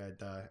let that guy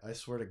die. I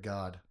swear to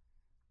God.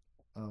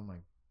 Oh my,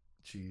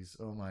 jeez.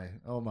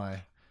 Oh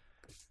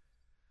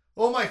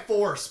my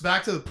force.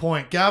 Back to the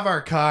point.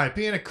 Gavar Kai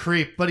being a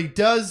creep, but he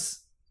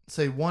does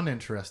say one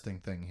interesting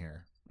thing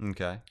here.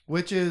 Okay.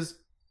 Which is,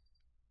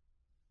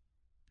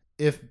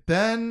 if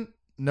Ben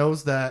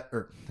knows that,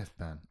 or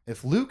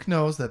if Luke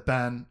knows that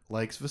Ben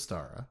likes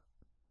Vistara,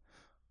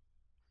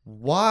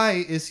 why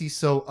is he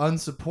so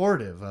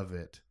unsupportive of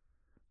it?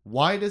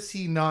 Why does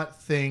he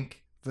not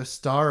think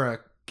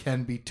Vistara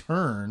can be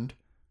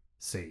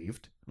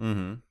saved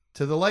to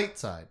the light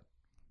side?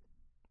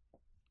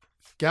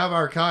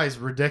 Gavar Kai's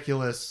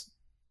ridiculous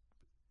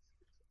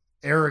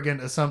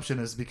arrogant assumption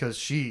is because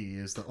she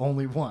is the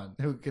only one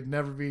who could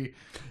never be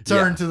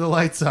turned to the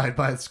light side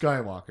by the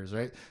Skywalkers,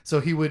 right? So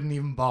he wouldn't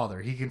even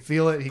bother. He can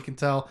feel it. He can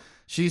tell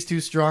she's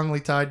too strongly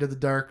tied to the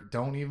dark.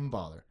 Don't even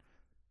bother.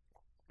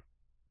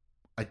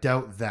 I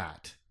doubt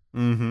that.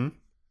 Mm-hmm.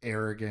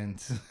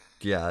 Arrogant,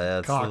 Yeah,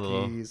 that's a cocky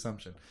little...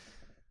 assumption.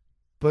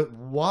 But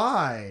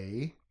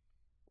why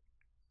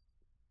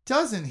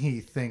doesn't he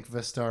think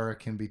Vestara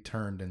can be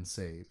turned and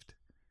saved?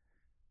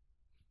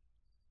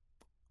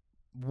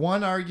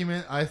 One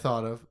argument I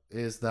thought of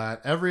is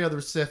that every other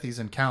Sith he's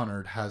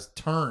encountered has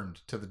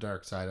turned to the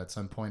dark side at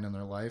some point in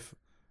their life,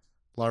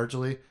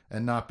 largely,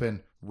 and not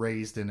been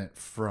raised in it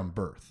from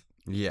birth.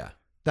 Yeah.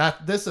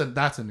 That's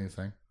a new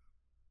thing.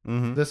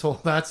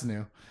 Mm-hmm. That's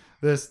new.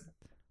 This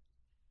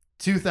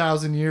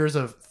 2,000 years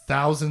of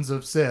thousands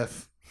of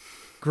Sith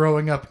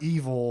growing up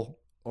evil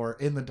or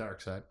in the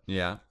dark side.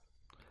 Yeah.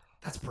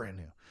 That's brand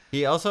new.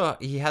 He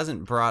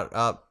hasn't brought it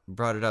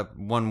up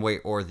one way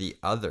or the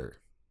other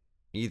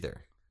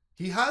either.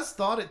 He has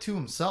thought it to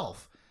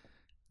himself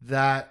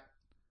that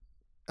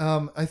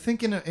I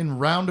think in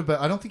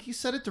roundabout, I don't think he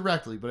said it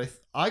directly, but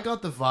I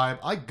got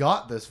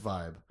this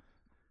vibe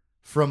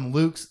from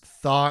Luke's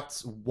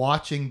thoughts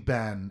watching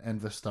Ben and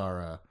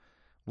Vestara,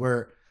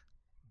 where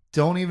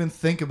don't even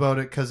think about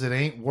it because it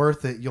ain't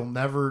worth it. You'll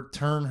never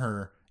turn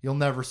her. You'll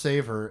never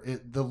save her.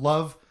 The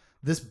love,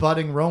 this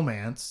budding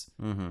romance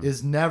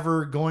is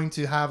never going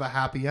to have a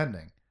happy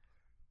ending.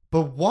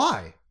 But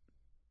why?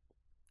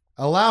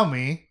 Allow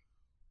me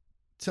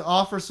to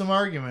offer some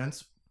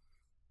arguments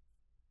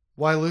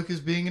why Luke is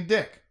being a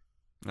dick.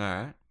 All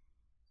right.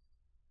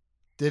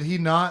 Did he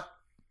not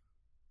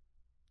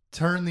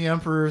turn the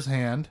Emperor's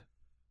hand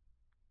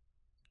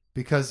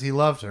because he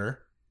loved her?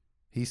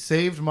 He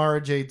saved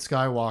Mara Jade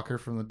Skywalker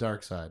from the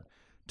dark side,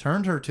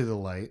 turned her to the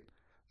light,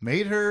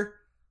 made her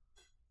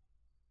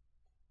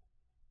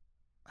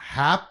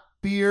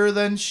happier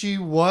than she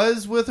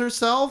was with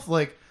herself.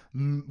 Like,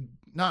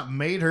 not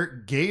made her,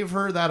 gave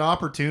her that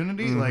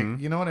opportunity. Like,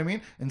 you know what I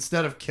mean?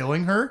 Instead of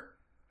killing her.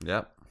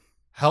 Yep.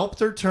 Helped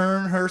her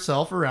turn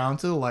herself around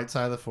to the light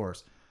side of the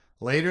Force.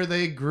 Later,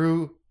 they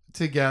grew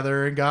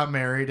together and got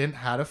married and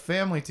had a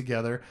family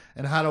together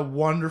and had a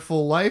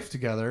wonderful life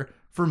together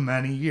for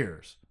many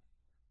years.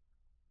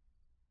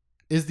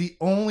 Is the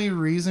only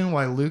reason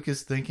why Luke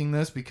is thinking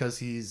this because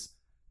he's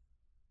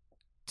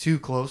too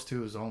close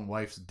to his own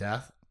wife's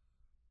death?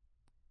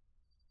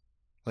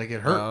 Like, it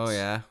hurts. Oh,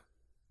 yeah.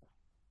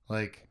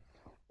 Like,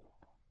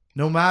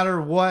 no matter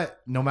what,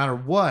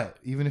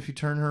 even if you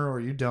turn her or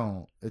you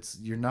don't, it's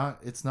not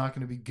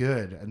going to be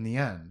good in the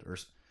end. Or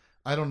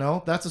I don't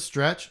know. That's a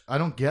stretch. I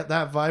don't get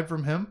that vibe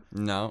from him.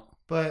 No.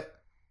 But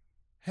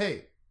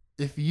hey,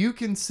 if you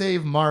can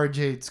save Mara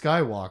Jade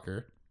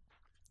Skywalker,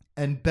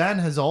 and Ben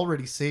has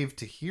already saved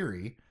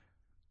Tahiri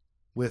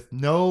with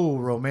no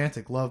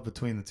romantic love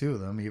between the two of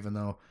them, even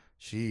though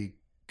she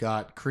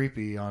got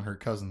creepy on her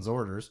cousin's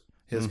orders.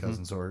 His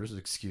cousin's orders,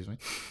 excuse me.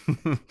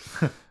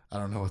 I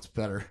don't know what's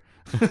better.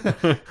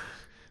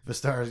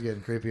 Vestara's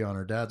getting creepy on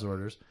her dad's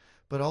orders,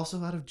 but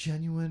also out of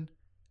genuine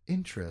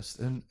interest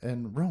and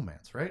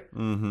romance, right?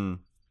 Mm-hmm.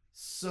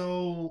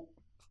 So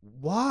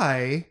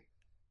why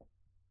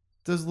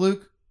does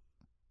Luke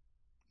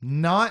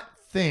not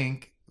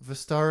think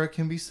Vestara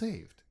can be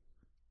saved?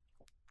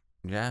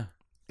 Yeah.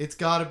 It's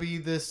got to be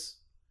this,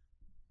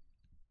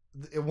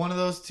 one of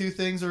those two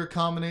things or a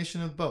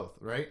combination of both,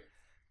 right?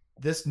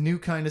 This new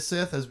kind of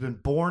Sith has been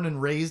born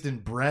and raised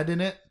and bred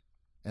in it,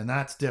 and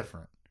that's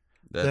different.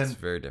 That's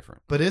very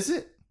different. But is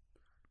it?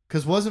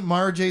 Because wasn't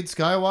Mara Jade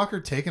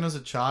Skywalker taken as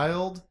a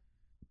child?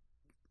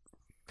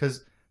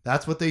 Because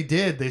that's what they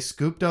did. They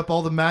scooped up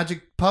all the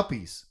magic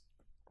puppies.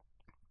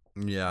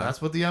 Yeah. That's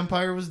what the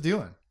Empire was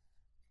doing.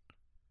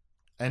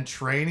 And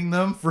training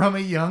them from a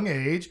young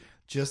age,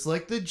 just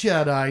like the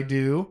Jedi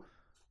do.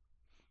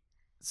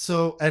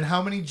 So, and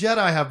how many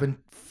Jedi have been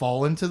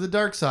fallen to the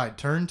dark side,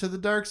 turned to the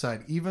dark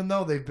side, even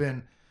though they've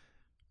been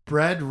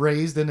bred,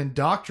 raised, and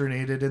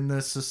indoctrinated in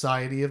this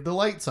society of the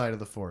light side of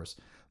the Force?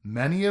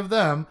 Many of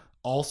them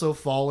also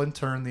fall and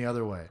turn the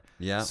other way.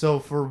 Yeah. So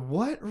for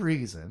what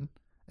reason,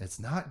 it's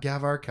not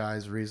Gavar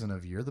Kai's reason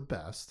of you're the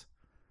best.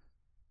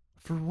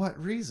 For what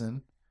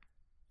reason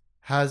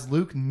has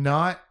Luke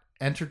not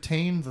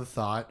entertained the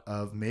thought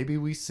of maybe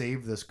we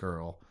save this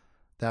girl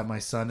that my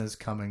son is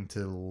coming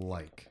to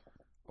like?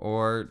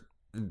 Or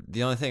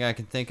the only thing I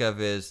can think of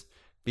is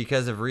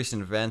because of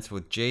recent events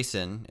with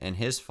Jason and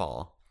his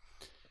fall,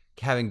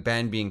 having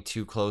Ben being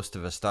too close to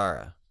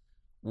Vestara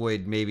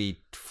would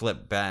maybe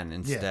flip Ben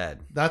instead.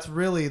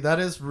 Yeah, that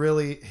is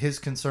really his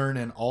concern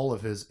in all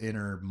of his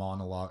inner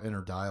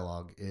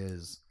dialogue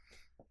is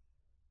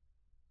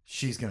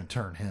she's going to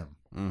turn him.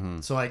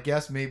 Mm-hmm. So I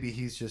guess maybe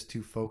he's just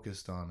too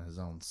focused on his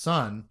own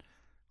son.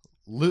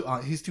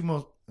 He's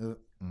too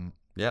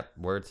Yep,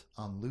 words.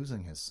 on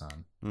losing his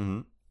son. Mm-hmm.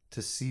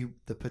 To see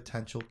the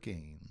potential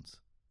gains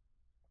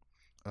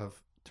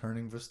of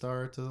turning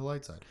Vestara to the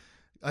light side.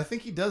 I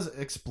think he does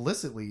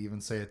explicitly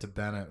even say it to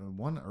Bennett in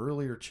one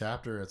earlier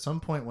chapter at some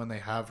point when they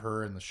have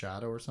her in the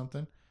shadow or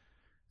something.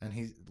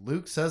 and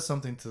Luke says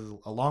something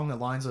along the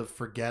lines of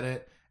 "forget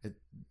it."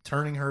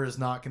 Turning her is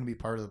not going to be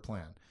part of the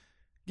plan.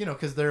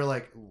 Because they're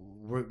like,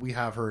 we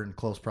have her in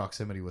close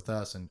proximity with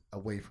us and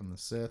away from the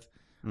Sith.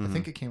 I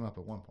think it came up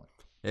at one point.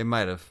 It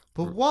might have.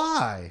 But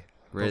why?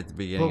 Right at the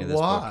beginning of this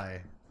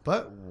book.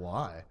 But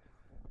why?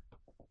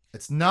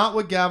 It's not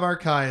what Gavar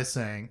Kai is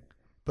saying,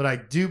 but I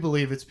do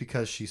believe it's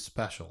because she's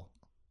special.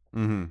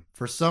 Mm-hmm.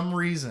 For some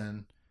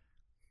reason,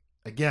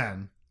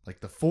 again,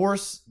 like the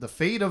Force, the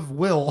fate of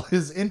Will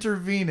is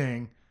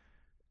intervening,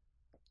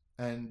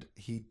 and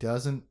he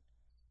doesn't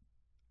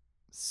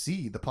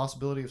see the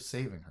possibility of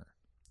saving her,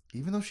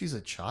 even though she's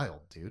a child,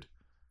 dude.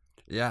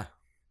 Yeah.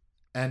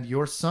 And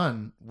your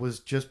son was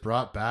just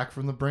brought back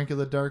from the brink of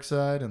the dark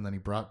side, and then he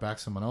brought back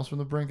someone else from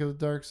the brink of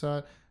the dark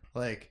side.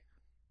 Like,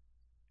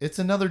 it's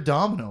another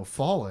domino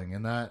falling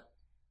in that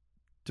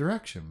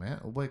direction, man.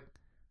 Like,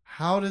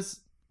 how is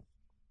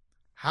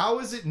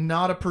it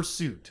not a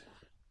pursuit?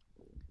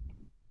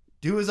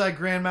 Do as I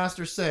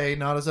Grandmaster say,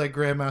 not as I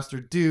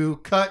Grandmaster do.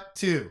 Cut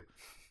 2.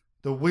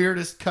 The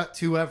weirdest cut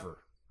 2 ever.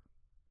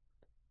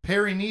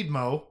 Perry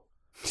Needmo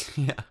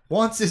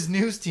wants his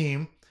news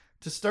team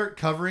to start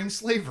covering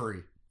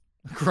slavery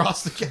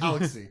across the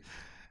galaxy.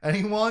 And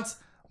he wants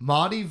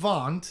Mahdi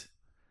Vaunt,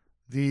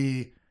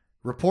 the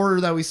reporter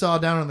that we saw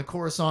down in the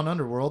Coruscant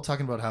underworld,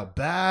 talking about how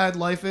bad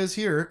life is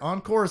here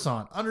on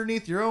Coruscant,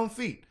 underneath your own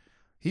feet.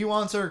 He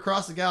wants her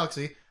across the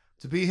galaxy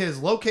to be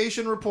his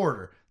location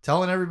reporter,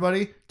 telling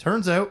everybody,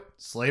 turns out,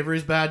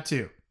 slavery's bad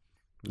too.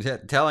 Yeah,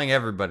 telling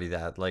everybody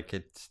that, like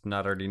it's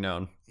not already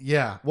known.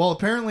 Yeah, well,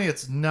 apparently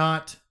it's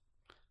not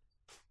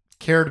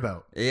cared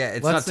about. Yeah,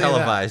 it's Let's not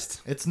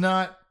televised. It's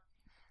not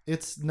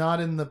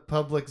in the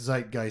public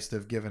zeitgeist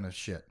of giving a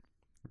shit.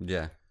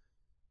 Yeah.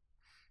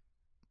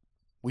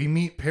 We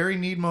meet Perry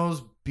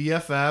Needmo's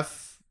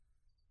BFF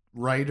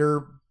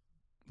writer.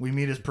 We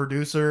meet his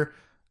producer.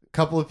 A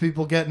couple of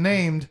people get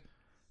named,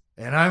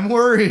 and I'm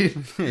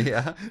worried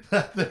Yeah.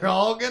 that they're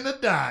all gonna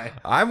die.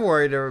 I'm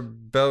worried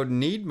about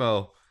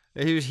Needmo.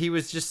 He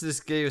was just this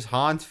guy. He was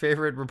Han's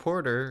favorite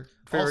reporter,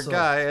 favorite Also-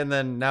 guy, and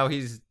then now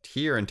he's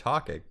here and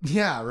talking.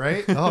 Yeah,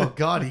 right? Oh,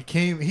 God,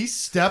 he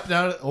stepped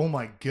out. Oh,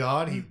 my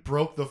God, he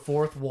broke the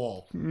fourth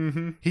wall.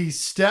 Mm-hmm. He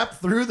stepped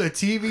through the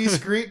TV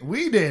screen.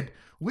 We did.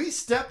 We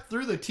stepped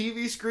through the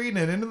TV screen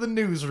and into the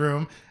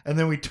newsroom, and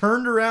then we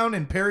turned around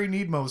in Perry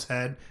Needmo's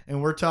head,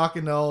 and we're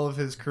talking to all of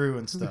his crew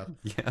and stuff.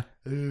 Yeah.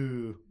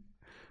 Ooh.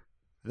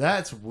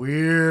 That's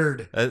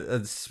weird.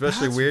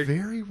 Especially That's weird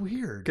very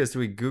weird. because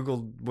we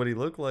Googled what he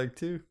looked like,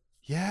 too.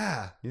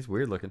 Yeah. He's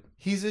weird looking.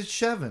 He's a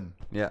Chevin.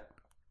 Yeah.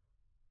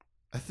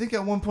 I think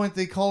at one point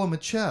they call him a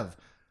Chev.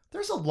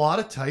 There's a lot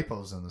of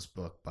typos in this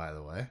book, by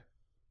the way.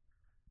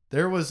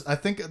 I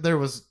think there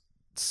was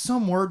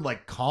some word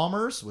like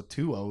commerce with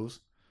 2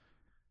 O's.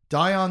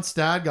 Dion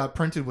Stad got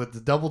printed with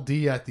the double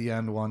D at the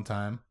end one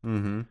time.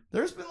 Mm-hmm.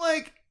 There's been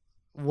like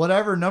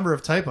whatever number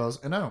of typos,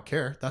 and I don't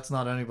care. That's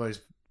not anybody's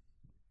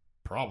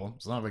problem.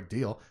 It's not a big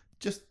deal.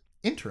 Just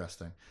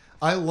interesting.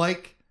 I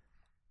like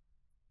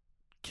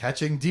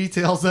catching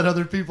details that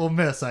other people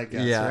miss, I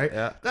guess, Yeah, right?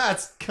 yeah.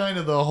 That's kind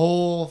of the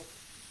whole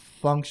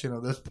function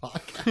of this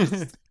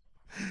podcast.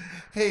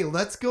 Hey,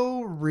 let's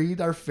go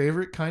read our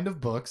favorite kind of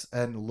books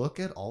and look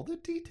at all the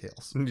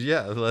details.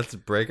 Yeah, let's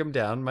break them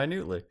down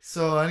minutely.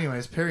 So,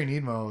 anyways, Perry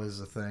Needmo is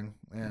a thing,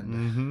 and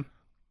Mm-hmm.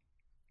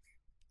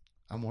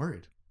 I'm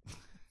worried.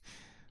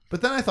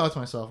 But then I thought to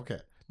myself, okay,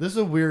 this is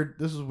a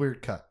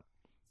weird cut.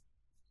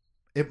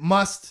 It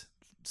must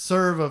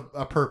serve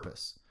a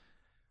purpose.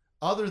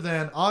 Other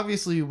than,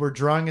 obviously, we're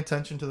drawing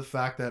attention to the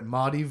fact that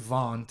Mahdi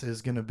Vaunt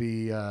is going to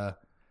be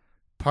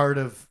part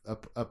of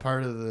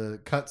the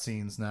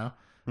cutscenes now.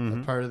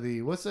 Mm-hmm. A part of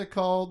the, what's it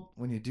called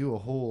when you do a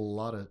whole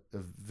lot of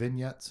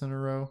vignettes in a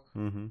row?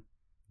 Mm-hmm.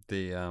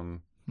 The I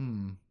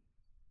don't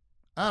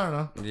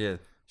know. yeah.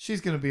 She's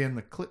going to be in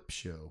the clip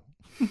show.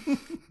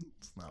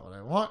 It's not what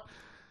I want.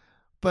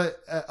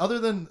 But other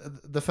than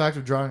the fact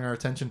of drawing our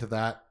attention to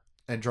that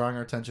and drawing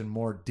our attention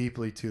more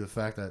deeply to the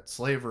fact that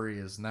slavery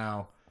is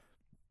now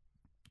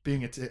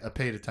being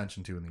paid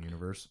attention to in the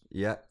universe,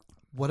 Yeah.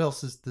 what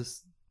else is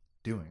this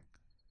doing?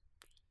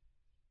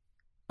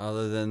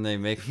 Other than they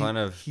make fun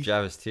of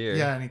Javis Tier.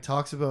 Yeah, and he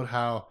talks about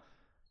how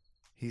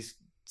he's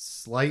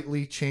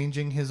slightly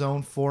changing his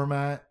own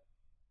format,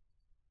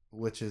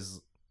 which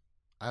is,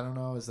 I don't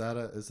know, is that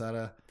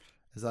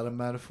a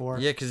metaphor?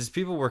 Yeah, because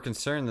people were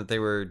concerned that he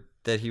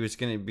was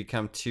going to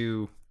become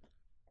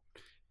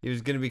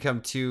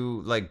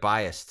too like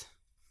biased.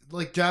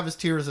 Like Javis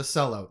Tier is a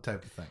sellout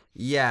type of thing.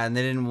 Yeah, and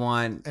they didn't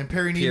want. And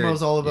Perry Period.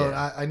 Needmo's all about,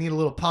 Yeah. I need a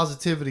little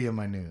positivity in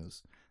my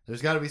news.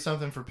 There's got to be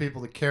something for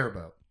people to care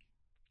about.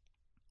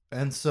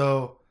 And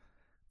so,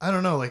 I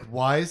don't know, like,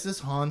 why is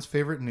this Han's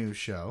favorite news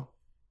show?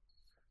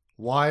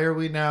 Why are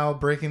we now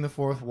breaking the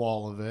fourth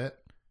wall of it?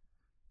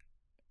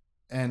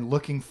 And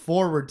looking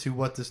forward to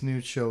what this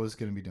news show is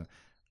going to be doing?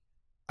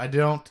 I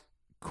don't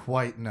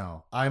quite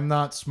know. I'm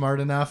not smart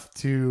enough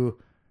to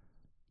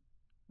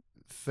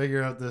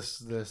figure out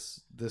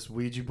this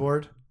Ouija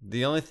board.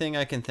 The only thing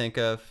I can think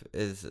of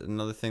is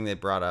another thing they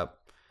brought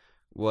up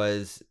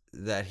was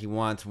that he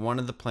wants one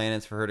of the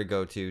planets for her to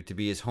go to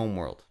be his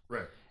homeworld.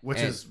 Right. Which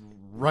And- is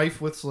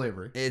rife with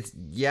slavery.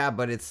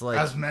 But it's like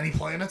As many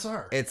planets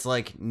are. it's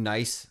like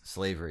nice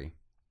slavery.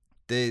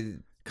 They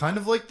Kind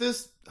of like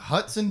this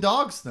huts and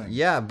dogs thing.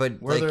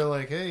 but Where like they're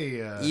like,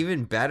 hey.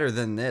 even better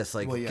than this,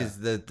 like Well, yeah. because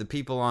the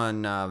people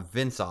on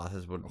Vinsoth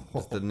is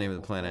the name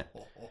of the planet.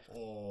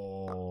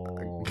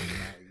 Oh,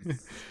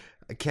 nice.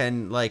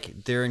 Can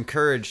like they're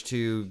encouraged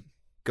to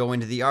go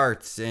into the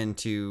arts and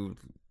to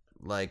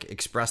like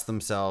express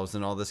themselves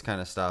and all this kind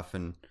of stuff.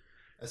 And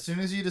As soon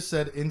as you just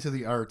said into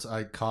the arts,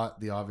 I caught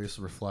the obvious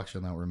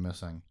reflection that we're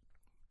missing.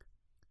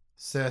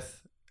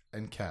 Sith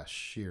and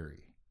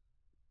Kashiri.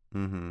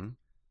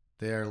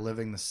 They are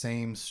living the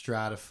same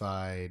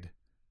stratified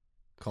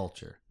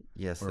culture,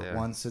 yes, they where are.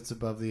 one sits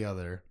above the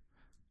other.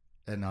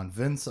 And on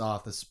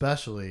Vinsoth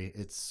especially,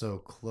 it's so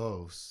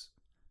close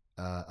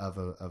of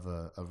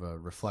a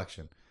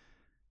reflection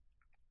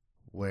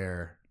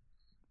where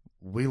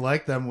we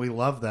like them, we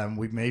love them,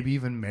 we maybe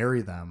even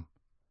marry them,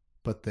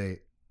 but they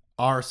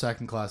are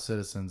second-class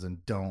citizens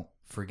and don't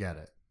forget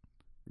it.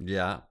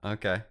 Yeah.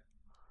 Okay.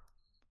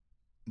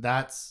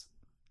 That's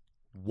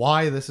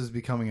why this is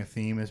becoming a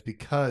theme, is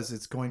because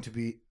it's going to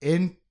be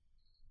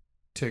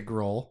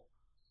integral.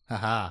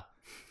 Haha.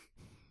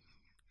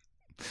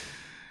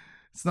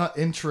 It's not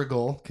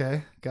integral,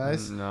 okay,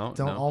 guys? No.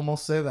 Don't no.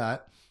 almost say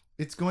that.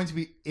 It's going to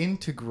be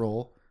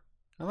integral.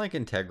 I like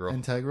integral.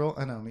 Integral?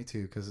 I know, me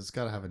too, because it's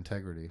got to have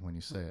integrity when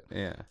you say it.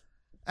 Yeah.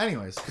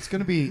 Anyways, it's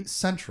going to be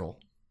central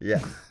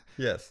Yeah.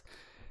 Yes.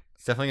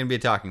 It's definitely gonna be a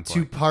talking to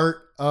point.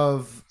 part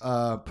of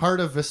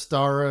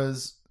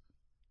Vistara's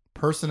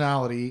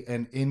personality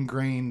and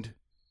ingrained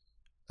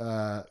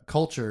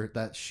culture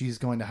that she's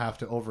going to have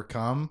to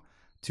overcome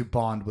to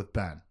bond with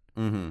Ben.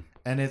 Mm-hmm.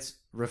 And it's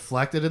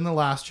reflected in the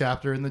last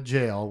chapter in the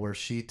jail where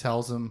she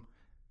tells him,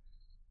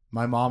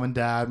 my mom and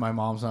dad, my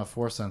mom's not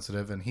force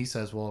sensitive. And he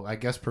says, well, I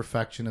guess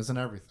perfection isn't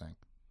everything.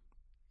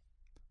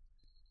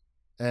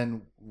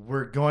 And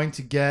we're going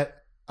to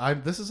get,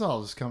 this is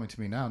all just coming to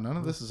me now. None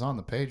of this is on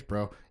the page,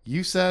 bro.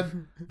 You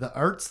said the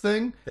arts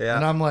thing. Yeah.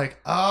 And I'm like,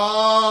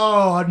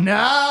 oh,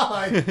 now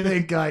I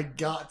think I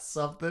got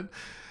something.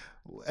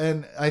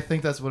 And I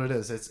think that's what it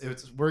is.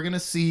 It's we're going to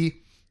see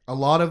a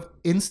lot of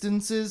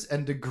instances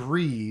and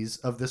degrees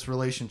of this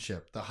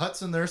relationship. The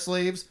Hutts and their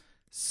slaves,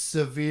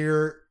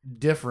 severe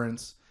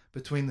difference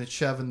between the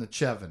Chev and the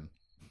Chevin.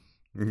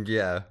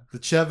 Yeah. The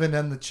Chevin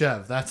and the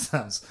Chev. That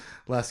sounds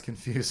less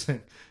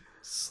confusing,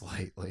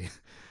 slightly.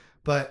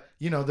 But,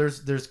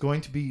 there's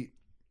going to be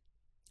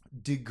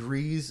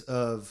degrees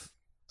of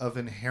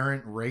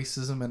inherent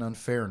racism and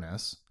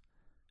unfairness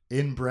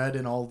inbred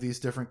in all these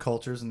different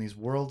cultures and these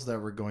worlds that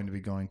we're going to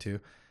be going to.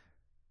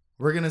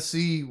 We're going to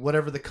see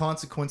whatever the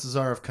consequences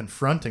are of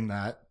confronting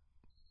that.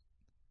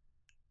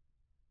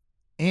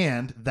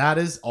 And that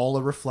is all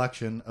a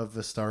reflection of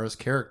Vistara's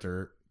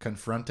character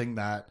confronting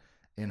that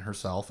in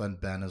herself and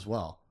Ben as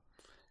well.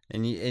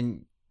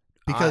 And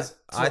Because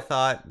I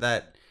thought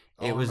that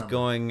it I'll was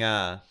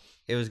remember.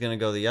 it was going to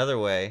go the other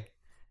way.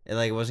 And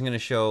like it wasn't going to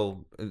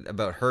show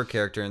about her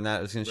character, and that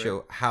it was going to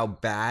show how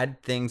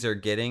bad things are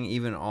getting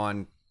even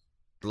on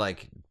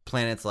like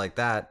planets like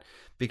that,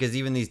 because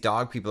even these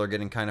dog people are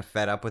getting kind of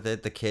fed up with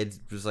it. The kids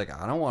just like,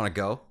 I don't want to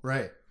go.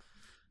 Right.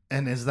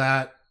 And is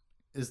that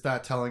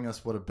telling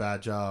us what a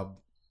bad job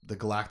the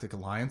Galactic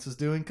Alliance is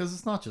doing? Because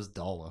it's not just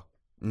Dala.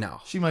 No.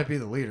 She might be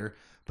the leader,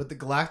 but the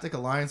Galactic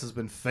Alliance has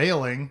been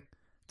failing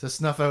to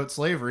snuff out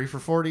slavery for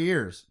 40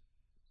 years.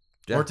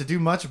 Yeah. Or to do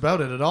much about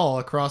it at all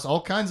across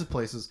all kinds of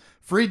places.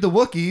 Freed the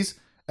Wookiees,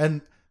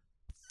 and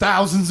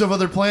thousands of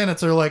other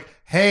planets are like,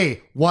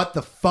 hey, what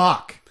the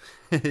fuck?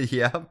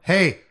 Yeah.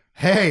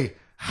 Hey,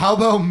 how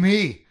about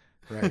me?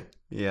 Right.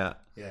 Yeah.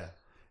 Yeah.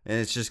 And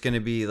it's just going to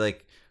be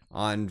like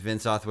on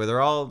Vinsoth where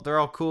they're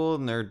all cool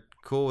and they're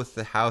cool with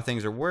how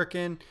things are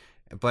working,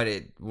 but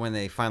when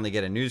they finally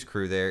get a news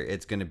crew there,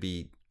 it's going to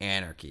be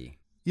anarchy.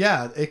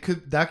 Yeah,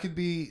 that could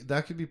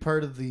be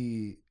part of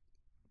the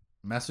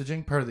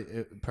messaging, part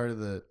of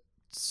the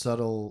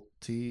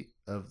subtlety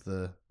of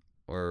the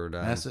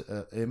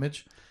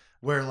image,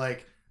 where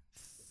like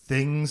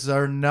things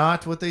are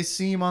not what they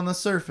seem on the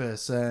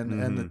surface,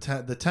 and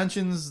the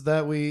tensions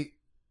that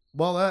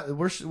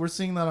we're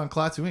seeing that on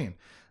Klaatuine.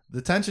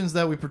 The tensions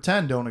that we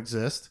pretend don't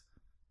exist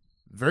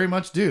very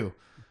much do,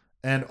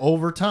 and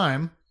over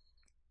time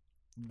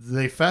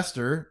they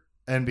fester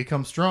and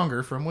become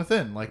stronger from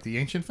within, like the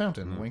ancient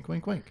fountain. Wink,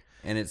 wink, wink.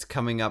 And it's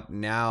coming up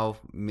now,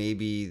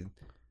 maybe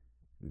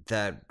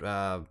that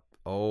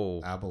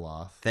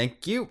Abeloth.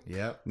 Thank you.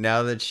 Yep.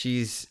 Now that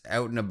she's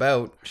out and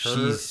about,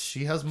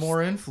 she has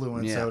more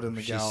influence out in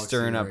the galaxy. She's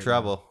stirring up right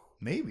trouble.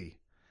 now.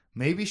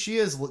 Maybe she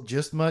is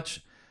just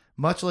much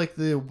like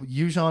the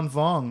Yuuzhan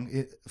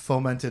Vong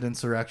fomented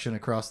insurrection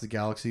across the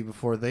galaxy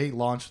before they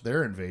launched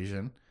their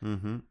invasion.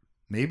 Mm-hmm.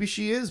 Maybe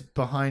she is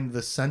behind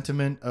the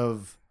sentiment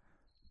of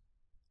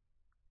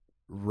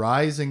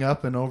rising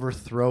up and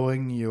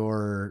overthrowing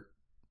your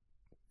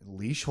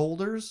leash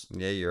holders.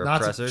 Yeah, your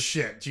Not oppressors.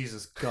 shit,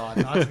 Jesus God,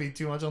 not to be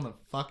too much on the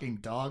fucking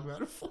dog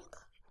metaphor.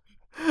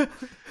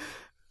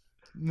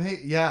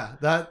 Yeah,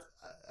 that.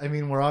 I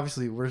mean,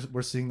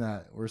 we're seeing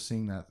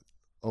that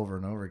over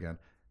and over again.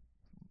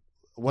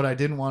 What I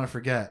didn't want to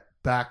forget,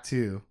 back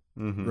to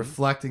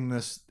reflecting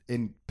this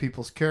in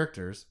people's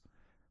characters,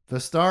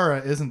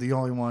 Vistara isn't the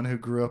only one who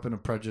grew up in a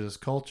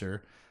prejudiced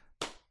culture.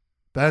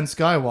 Ben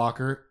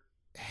Skywalker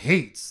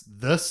hates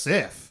the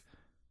Sith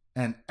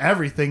and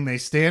everything they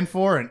stand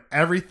for and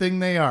everything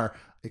they are,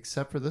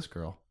 except for this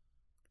girl.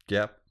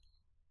 Yep.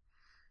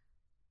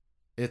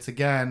 It's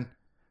again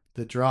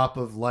the drop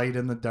of light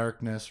in the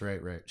darkness.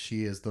 Right.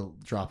 She is the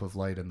drop of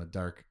light in the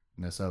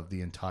darkness of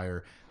the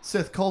entire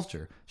Sith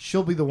culture.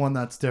 She'll be the one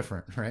that's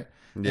different, right?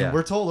 Yeah. And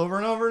we're told over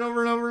and over and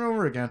over and over and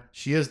over again,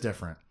 she is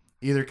different.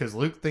 Either because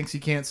Luke thinks he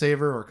can't save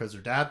her, or because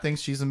her dad thinks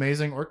she's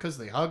amazing, or because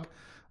they hug,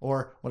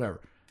 or whatever.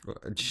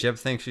 Ship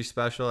thinks she's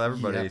special.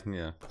 Everybody,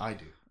 yeah. I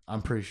do.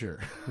 I'm pretty sure.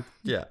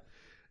 Yeah.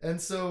 And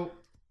so,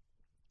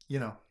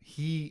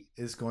 he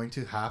is going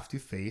to have to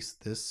face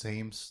this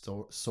same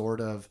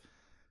sort of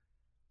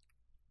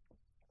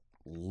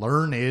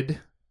learned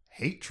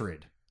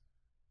hatred.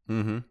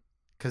 Mm-hmm.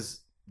 Because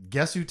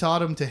guess who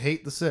taught him to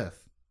hate the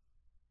Sith?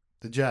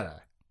 The Jedi.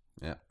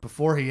 Yeah.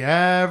 Before he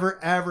ever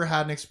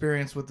had an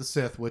experience with the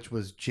Sith, which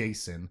was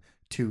Jason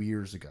 2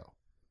 years ago.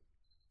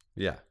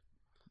 Yeah.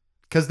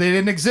 Because they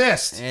didn't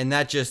exist. And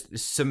that just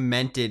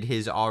cemented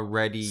his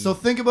already... So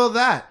think about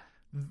that.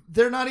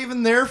 They're not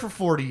even there for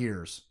 40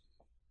 years.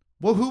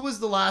 Well, who was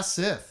the last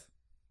Sith?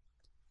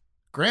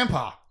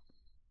 Grandpa.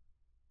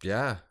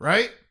 Yeah.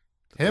 Right?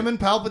 Him and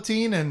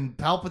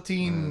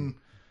Palpatine.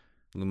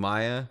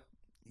 Lumaya.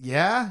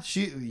 Yeah,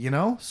 she,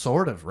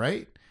 sort of,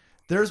 right?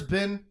 There's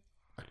been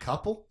a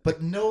couple,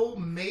 but no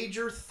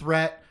major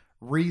threat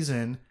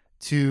reason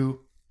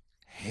to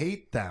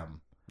hate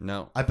them.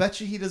 No. I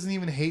bet you he doesn't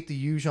even hate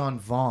the Yuuzhan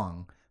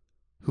Vong,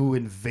 who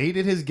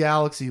invaded his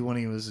galaxy when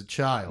he was a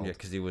child. Yeah,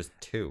 because he was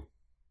 2.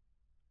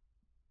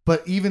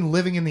 But even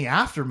living in the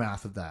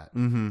aftermath of that,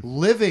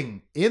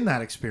 living in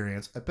that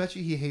experience, I bet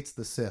you he hates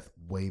the Sith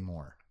way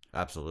more.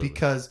 Absolutely.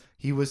 Because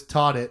he was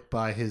taught it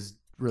by his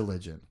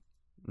religion.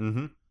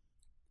 Mm-hmm.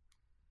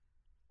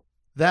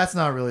 That's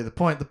not really the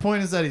point. The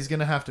point is that he's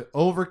going to have to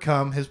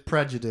overcome his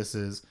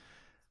prejudices.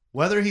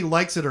 Whether he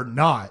likes it or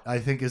not, I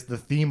think, is the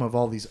theme of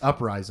all these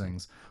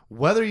uprisings.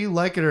 Whether you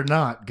like it or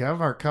not,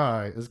 Gavar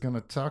Kai is going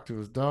to talk to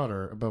his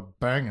daughter about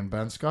banging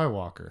Ben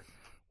Skywalker.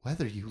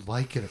 Whether you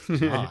like it or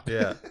not.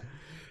 Yeah.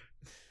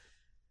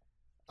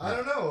 I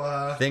don't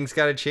know. Things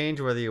got to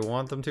change whether you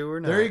want them to or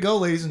not. There you go,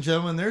 ladies and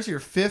gentlemen. There's your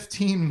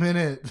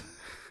 15-minute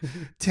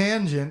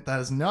tangent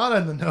that is not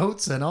on the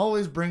notes and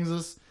always brings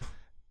us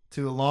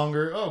to a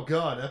longer,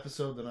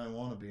 episode that I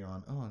want to be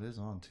on. Oh, it is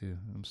on too.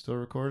 I'm still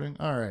recording?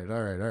 All right.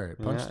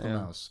 Punch the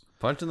mouse.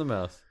 Punch in the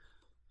mouth.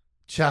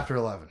 Chapter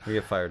 11. We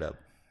get fired up.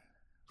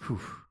 Whew.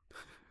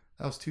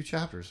 That was 2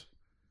 chapters.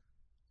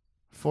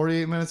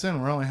 48 minutes in.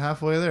 We're only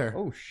halfway there.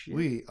 Oh, shit.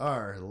 We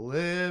are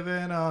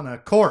living on a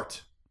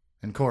court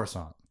in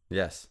Coruscant.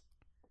 Yes.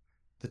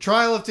 The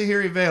trial of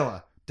Tahiri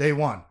Vela. Day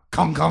 1.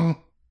 Kong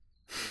Kong.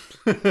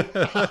 That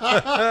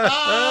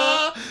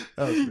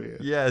was weird.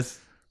 Yes.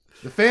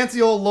 The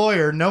fancy old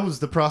lawyer knows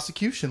the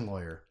prosecution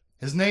lawyer.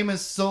 His name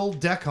is Sol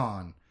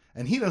Dekon,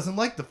 and he doesn't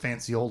like the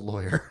fancy old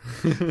lawyer.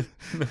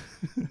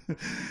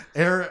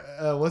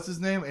 What's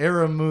his name?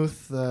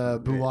 Aramuth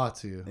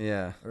Buatu.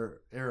 Yeah. Or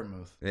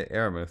Aramuth.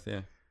 Aramuth,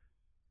 yeah.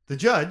 The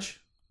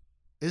judge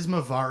is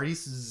Mavari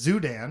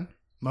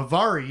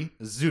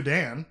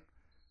Zudan,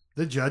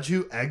 the judge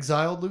who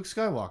exiled Luke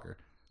Skywalker.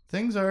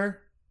 Things are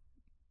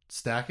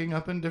stacking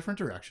up in different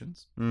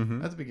directions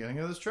at the beginning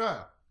of this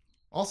trial.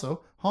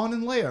 Also, Han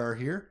and Leia are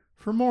here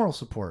for moral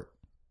support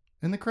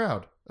in the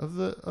crowd of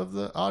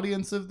the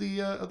audience of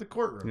the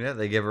courtroom. Yeah,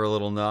 they give her a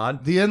little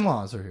nod. The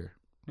in-laws are here.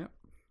 Yep.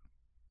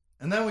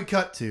 And then we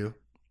cut to,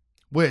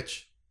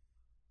 which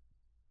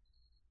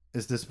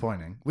is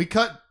disappointing. We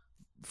cut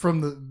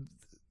from the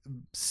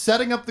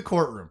setting up the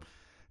courtroom.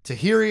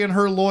 Tahiri and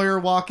her lawyer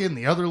walk in.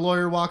 The other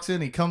lawyer walks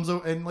in. He comes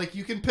over, and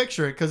you can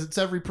picture it because it's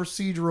every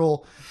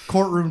procedural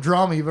courtroom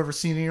drama you've ever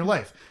seen in your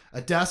life. A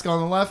desk on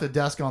the left, a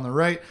desk on the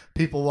right.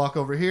 People walk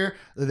over here.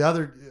 The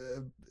other,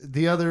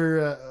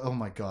 oh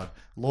my God,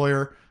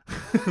 lawyer.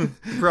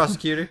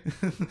 Prosecutor.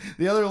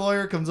 The other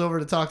lawyer comes over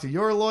to talk to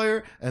your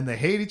lawyer, and they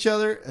hate each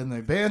other, and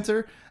they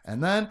banter.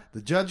 And then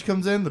the judge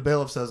comes in. The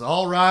bailiff says,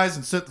 "All rise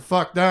and sit the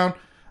fuck down.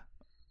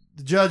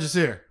 The judge is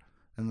here."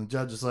 And the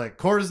judge is like,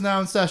 "Court is now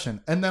in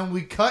session." And then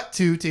we cut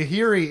to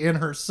Tahiri in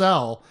her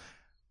cell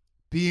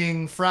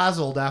being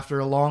frazzled after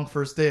a long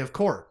first day of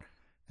court.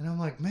 And I'm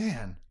like,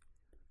 man,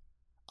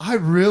 I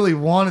really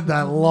wanted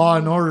that Law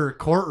and Order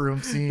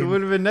courtroom scene. It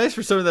would have been nice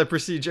for some of that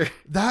procedure.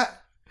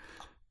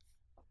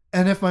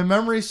 And if my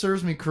memory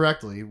serves me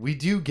correctly, we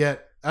do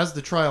get, as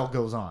the trial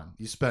goes on,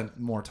 you spend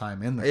more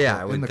time in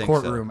the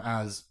courtroom so.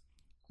 As,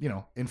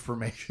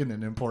 information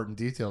and important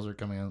details are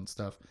coming out and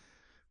stuff.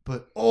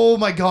 But, oh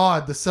my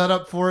God, the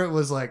setup for it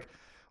was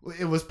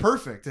it was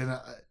perfect. And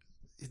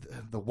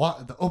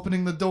the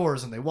opening the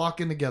doors and they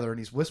walk in together and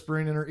he's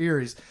whispering in her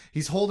ear.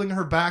 He's holding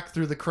her back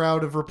through the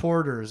crowd of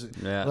reporters.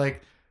 Yeah.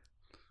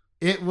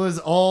 it was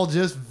all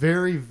just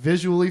very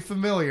visually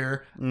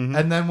familiar. Mhm.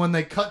 And then when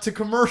they cut to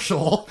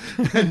commercial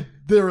and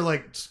they were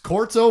like,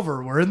 court's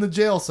over, we're in the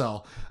jail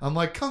cell. I'm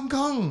like, Kung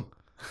Kung.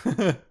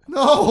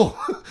 No.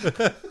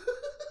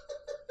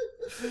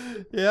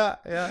 Yeah.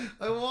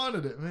 I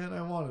wanted it, man.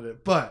 I wanted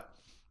it. But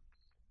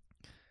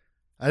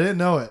I didn't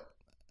know it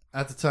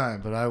at the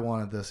time, but I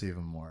wanted this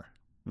even more.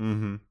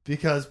 Mm-hmm.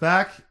 Because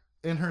back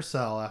in her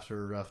cell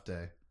after a rough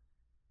day,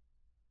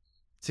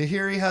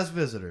 Tahiri has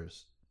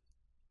visitors.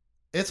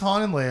 It's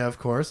Han and Leia, of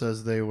course,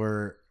 as they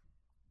were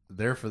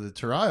there for the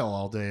trial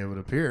all day, it would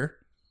appear.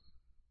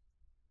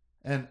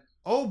 And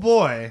oh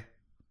boy,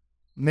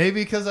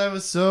 maybe because I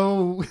was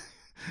so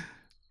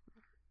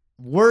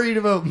worried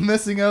about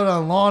missing out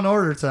on Law and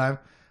Order time,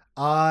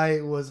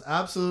 I was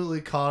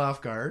absolutely caught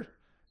off guard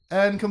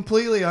and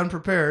completely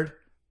unprepared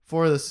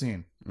for this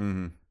scene.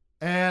 Mm-hmm.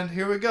 And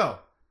here we go.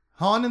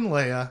 Han and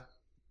Leia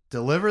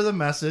deliver the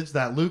message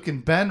that Luke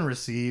and Ben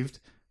received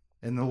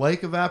in the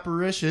Lake of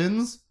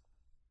Apparitions.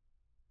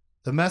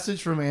 The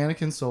message from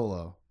Anakin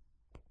Solo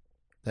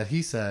that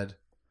he said,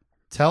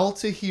 "Tell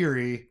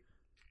Tahiri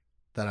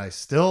that I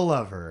still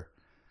love her."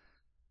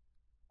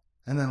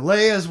 And then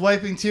Leia is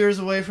wiping tears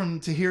away from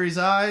Tahiri's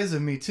eyes,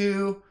 and me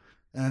too.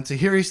 And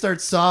Tahiri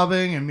starts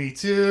sobbing, and me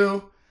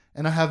too.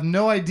 And I have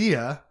no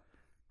idea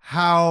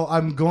how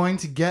I'm going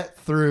to get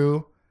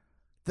through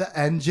the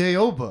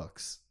NJO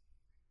books.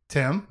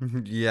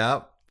 Tim,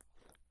 Yep.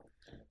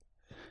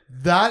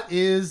 that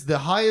is the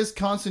highest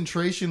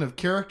concentration of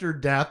character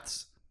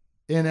deaths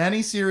in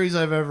any series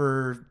I've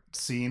ever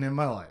seen in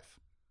my life,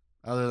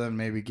 other than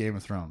maybe Game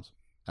of Thrones.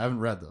 I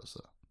haven't read those,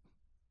 though.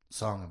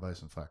 Song of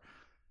Ice and Fire.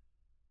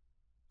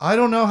 I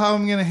don't know how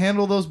I'm going to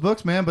handle those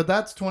books, man, but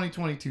that's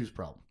 2022's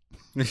problem.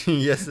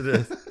 Yes, it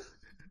is.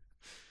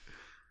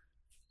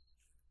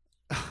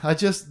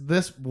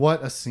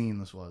 What a scene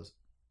this was.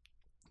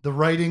 The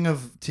writing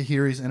of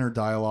Tahiri's inner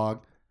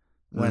dialogue,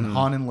 when Mhm.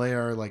 Han and Leia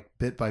are like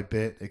bit by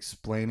bit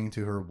explaining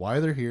to her why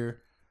they're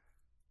here,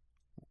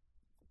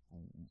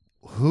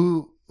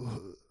 who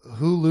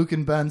Luke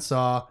and Ben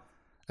saw,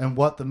 and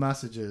what the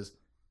message is.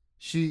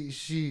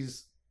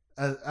 She's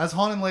as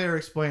Han and Leia are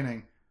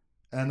explaining,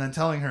 and then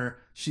telling her,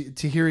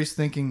 Tahiri's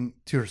thinking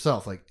to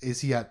herself, like,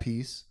 is he at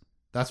peace?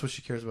 That's what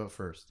she cares about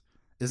first.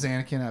 Is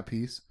Anakin at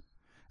peace?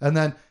 And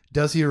then,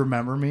 does he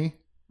remember me?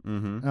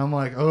 Mm-hmm. And I'm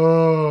like,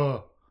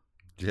 oh.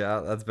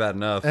 Yeah, that's bad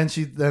enough. And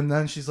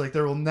then she's like,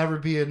 there will never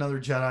be another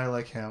Jedi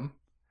like him.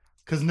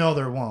 Because no,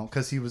 there won't,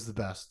 because he was the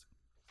best.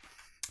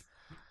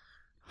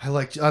 I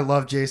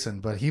love Jason,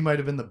 but he might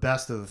have been the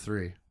best of the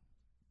three.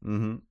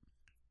 Mm-hmm.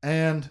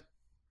 And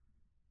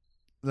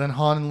then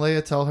Han and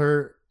Leia tell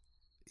her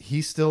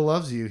he still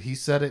loves you. He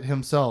said it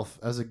himself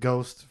as a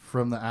ghost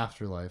from the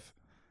afterlife.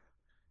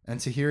 And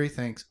Tahiri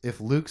thinks,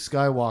 if Luke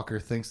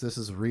Skywalker thinks this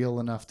is real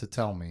enough to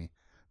tell me,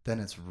 then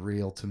it's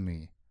real to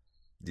me.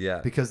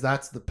 Yeah. Because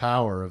that's the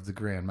power of the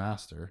Grand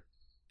Master.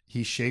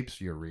 He shapes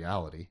your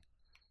reality.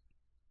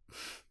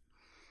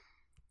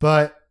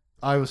 But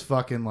I was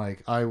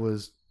I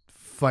was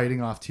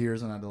fighting off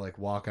tears, and I had to like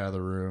walk out of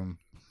the room.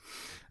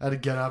 I had to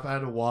get up. I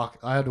had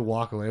to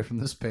walk away from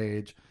this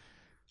page.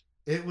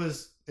 It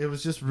was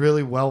just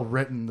really well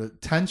written. The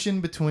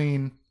tension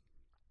between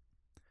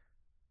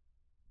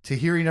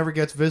Tahiri never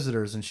gets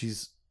visitors, and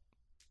she's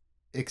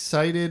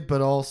excited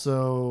but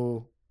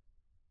also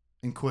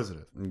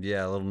inquisitive.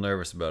 Yeah, a little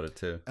nervous about it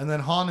too. And then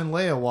Han and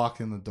Leia walk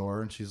in the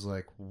door, and she's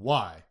like,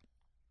 why?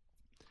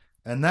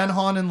 And then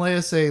Han and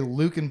Leia say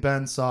Luke and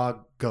Ben saw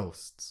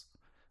ghosts.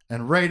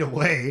 And right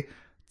away,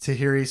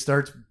 Tahiri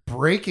starts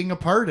breaking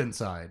apart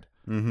inside.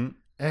 Mm-hmm.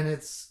 And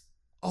it's,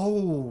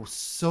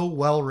 so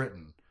well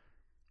written.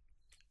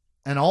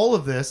 And all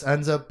of this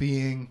ends up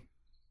being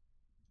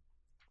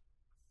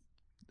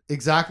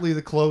exactly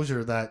the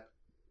closure that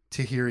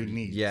Tahiri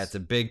needs. Yeah, it's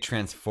a big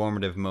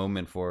transformative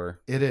moment for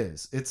her. It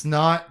is. It's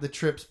not the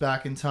trips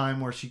back in time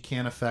where she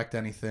can't affect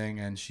anything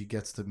and she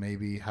gets to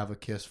maybe have a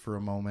kiss for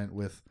a moment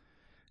with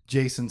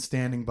Jason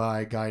standing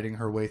by, guiding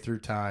her way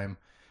through time,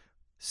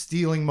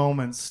 stealing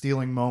moments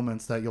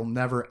that you'll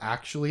never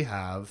actually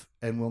have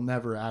and will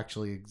never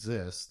actually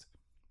exist.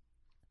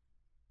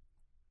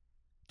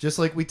 Just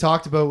like we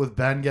talked about with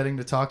Ben getting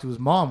to talk to his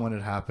mom when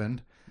it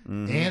happened,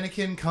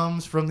 Anakin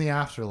comes from the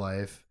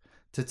afterlife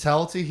to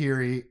tell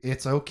Tahiri,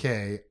 it's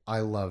okay, I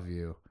love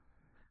you.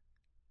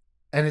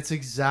 And it's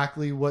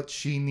exactly what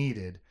she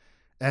needed.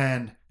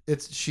 And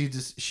she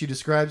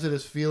describes it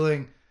as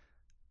feeling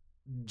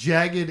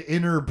jagged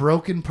inner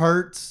broken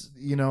parts,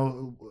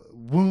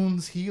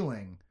 wounds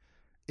healing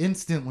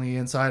instantly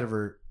inside of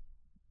her.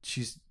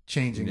 She's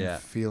changing and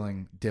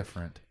feeling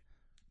different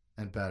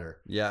and better.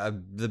 Yeah,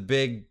 the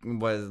big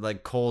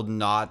cold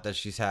knot that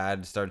she's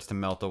had starts to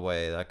melt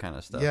away, that kind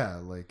of stuff. Yeah,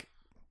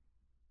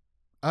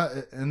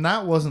 and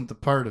that wasn't the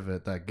part of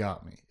it that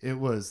got me. It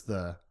was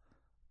the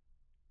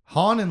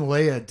Han and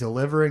Leia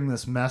delivering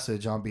this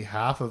message on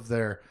behalf of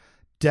their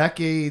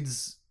decade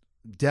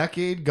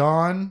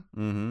gone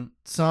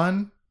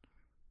son,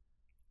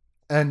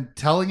 and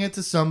telling it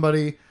to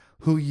somebody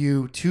who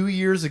you 2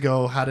 years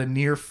ago had a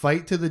near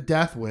fight to the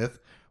death with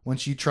when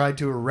she tried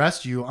to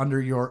arrest you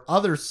under your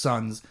other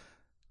son's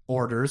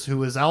orders,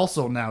 who is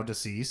also now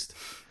deceased.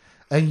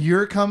 And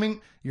you're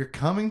coming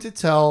to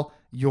tell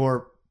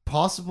your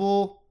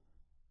possible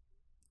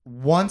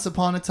once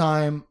upon a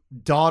time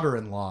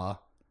daughter-in-law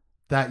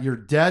that your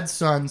dead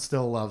son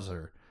still loves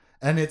her.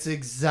 And it's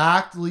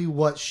exactly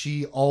what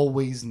she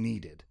always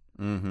needed.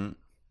 Mm-hmm.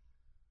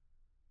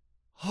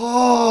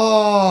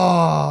 Oh,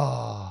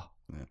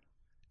 Yeah.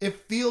 It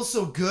feels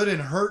so good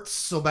and hurts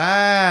so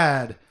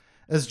bad.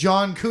 As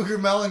John Cougar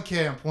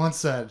Mellencamp once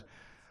said,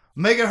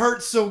 make it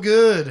hurt so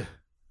good.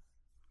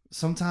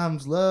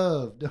 Sometimes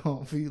love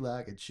don't feel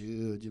like it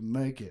should. You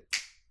make it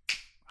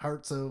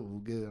hurt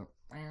so good.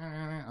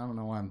 I don't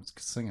know why I'm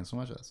singing so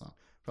much of that song.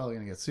 Probably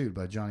going to get sued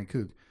by Johnny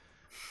Coog.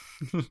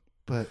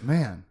 But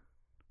man,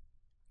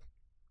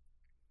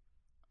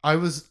 I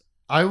was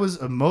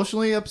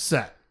emotionally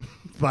upset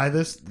by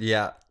this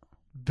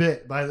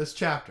by this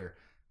chapter.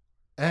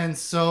 And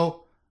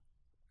so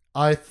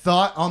I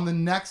thought on the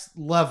next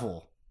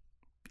level,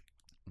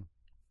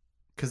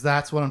 because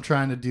that's what I'm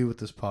trying to do with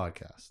this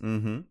podcast.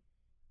 Mm-hmm.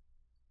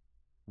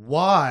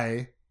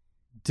 Why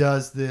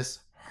does this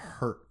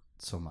hurt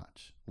so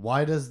much?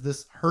 Why does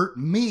this hurt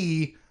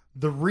me,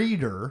 the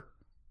reader,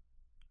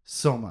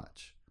 so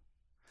much?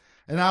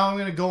 And now I'm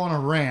going to go on a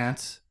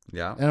rant.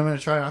 Yeah. And I'm going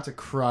to try not to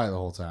cry the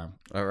whole time.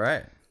 All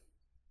right.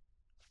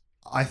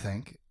 I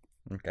think.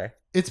 Okay.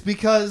 It's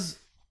because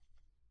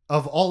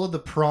of all of the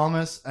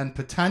promise and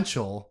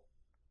potential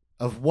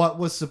of what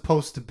was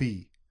supposed to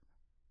be.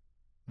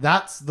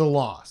 That's the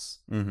loss.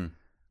 Mm-hmm.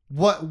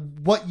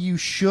 What you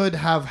should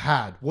have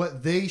had,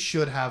 what they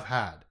should have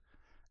had.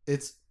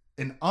 It's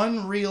an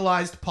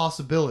unrealized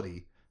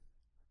possibility.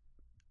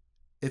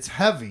 It's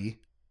heavy.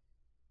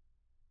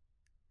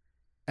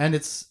 And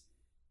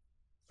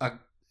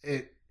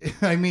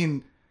I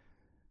mean,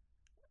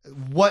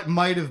 what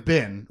might have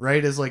been,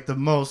 right, is like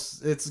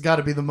it's got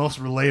to be the most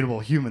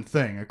relatable human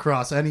thing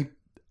across any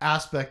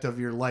aspect of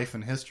your life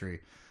and history.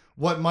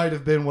 What might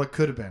have been, what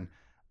could have been.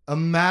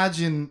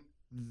 Imagine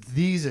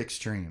these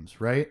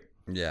extremes, right?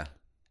 Yeah.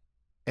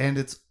 And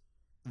it's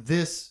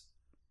this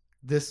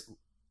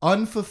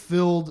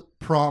unfulfilled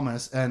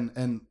promise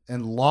and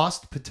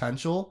lost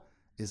potential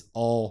is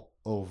all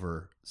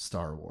over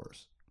Star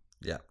Wars.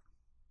 Yeah.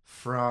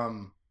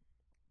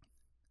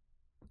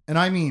 And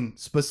I mean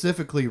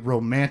specifically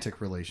romantic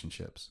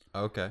relationships.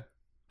 Okay.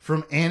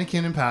 From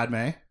Anakin and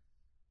Padme,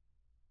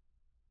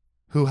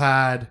 who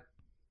had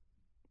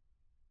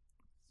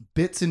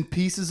bits and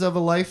pieces of a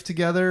life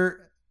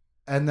together,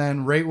 and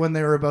then right when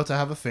they were about to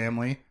have a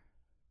family,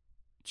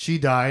 she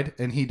died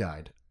and he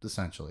died,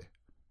 essentially.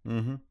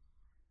 Mm-hmm.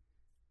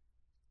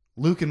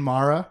 Luke and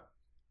Mara,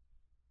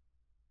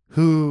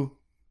 who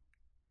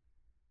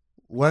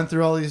went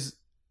through all these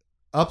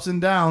ups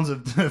and downs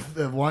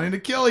of wanting to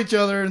kill each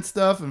other and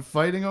stuff and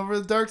fighting over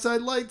the dark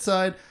side, light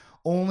side,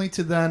 only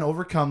to then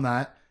overcome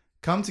that,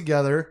 come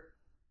together,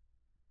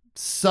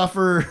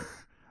 suffer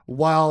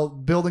while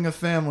building a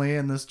family,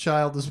 and this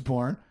child is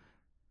born.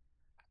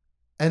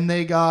 And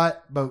they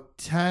got about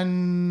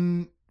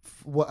 10...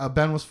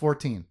 Ben was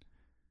 14.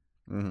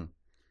 Mm-hmm.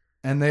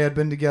 And they had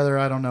been together,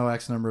 I don't know,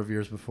 X number of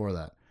years before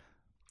that.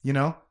 You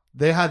know?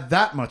 They had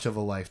that much of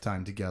a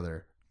lifetime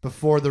together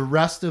before the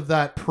rest of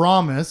that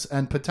promise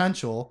and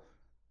potential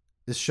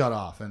is shut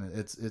off and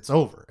it's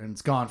over and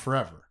it's gone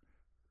forever.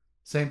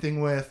 Same thing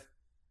with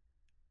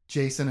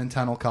Jason and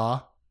Tenel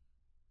Ka.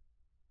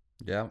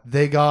 Yeah.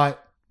 They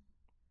got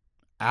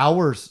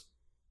hours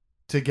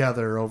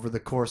together over the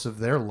course of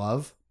their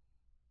love.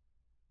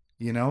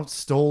 You know,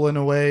 stolen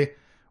away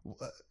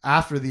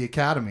after the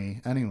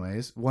academy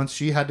anyways. Once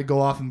she had to go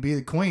off and be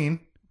the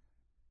queen,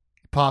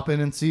 you pop in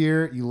and see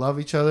her, you love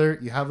each other,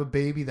 you have a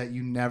baby that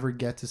you never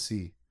get to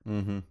see.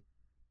 Mm-hmm.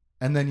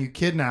 And then you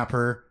kidnap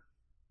her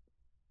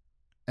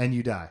and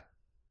you die.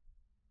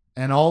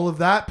 And all of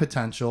that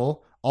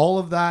potential, all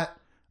of that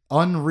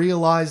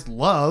unrealized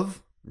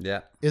love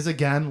is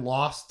again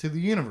lost to the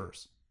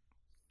universe.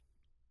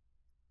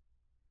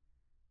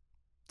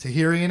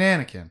 Tahiri and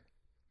Anakin,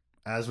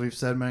 as we've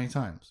said many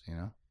times, you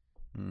know,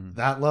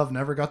 that love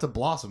never got to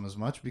blossom as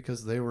much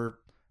because they were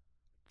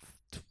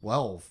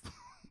 12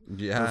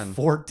 or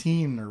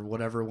 14 or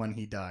whatever when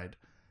he died.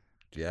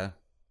 Yeah.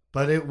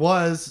 But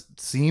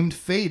seemed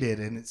faded,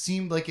 and it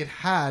seemed like it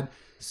had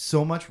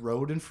so much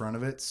road in front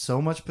of it,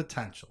 so much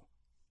potential.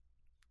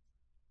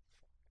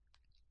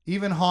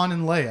 Even Han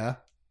and Leia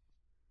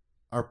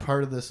are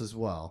part of this as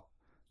well.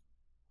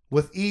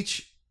 With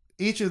each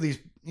of these,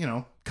 you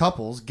know,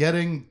 couples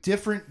getting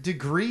different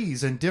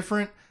degrees and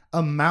different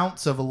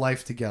amounts of a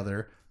life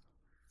together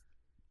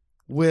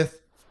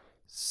with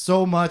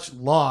so much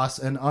loss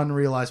and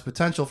unrealized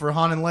potential. For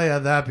Han and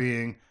Leia, that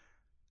being,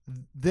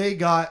 they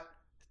got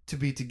to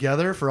be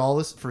together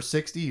for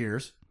 60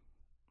 years,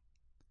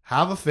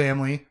 have a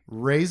family,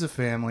 raise a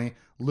family,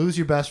 lose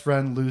your best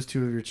friend, lose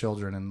 2 of your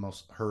children in the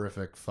most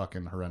horrific,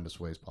 fucking horrendous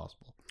ways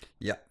possible.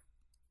 Yeah.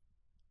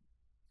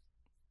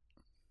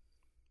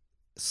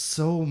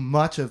 So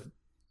much of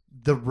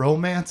the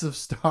romance of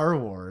Star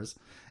Wars,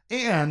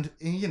 and,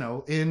 you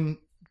know, in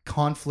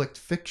conflict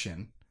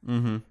fiction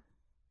Mm-hmm.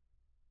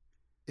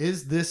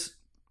 is this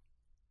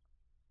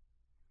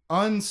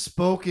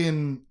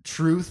unspoken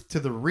truth to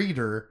the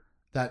reader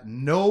that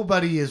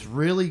nobody is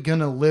really going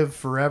to live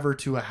forever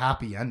to a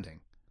happy ending.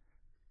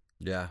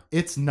 Yeah.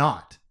 It's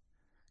not.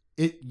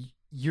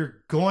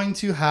 You're going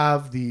to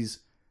have these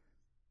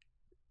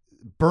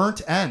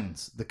burnt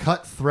ends, the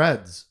cut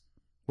threads,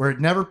 where it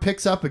never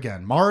picks up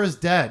again. Mara's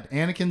dead.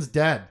 Anakin's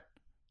dead.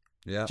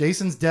 Yeah.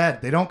 Jason's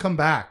dead. They don't come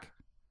back.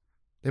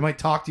 They might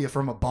talk to you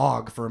from a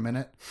bog for a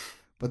minute,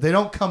 but they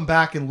don't come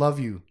back and love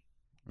you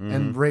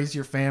and raise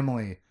your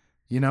family.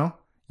 You know,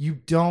 you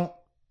don't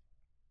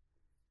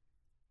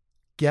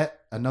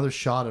get another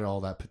shot at all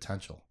that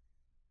potential.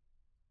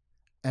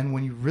 And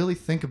when you really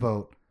think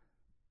about,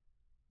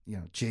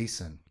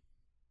 Jason,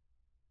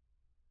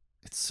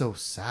 it's so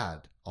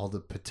sad, all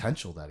the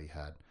potential that he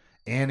had.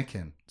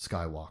 Anakin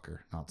Skywalker,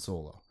 not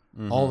Solo.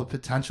 All the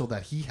potential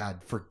that he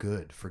had for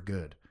good.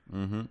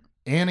 Mm-hmm.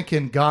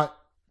 Anakin got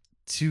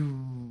to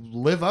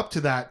live up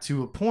to that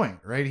to a point,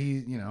 right?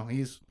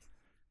 He's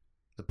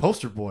the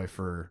poster boy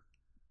for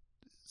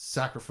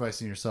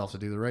sacrificing yourself to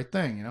do the right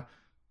thing,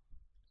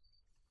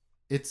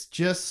 It's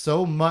just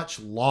so much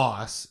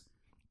loss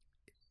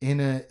in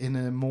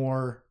a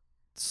more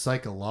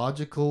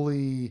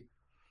psychologically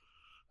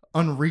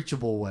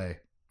unreachable way.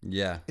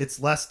 Yeah. It's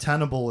less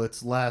tenable,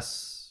 it's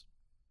less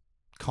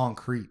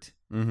concrete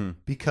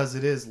because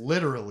it is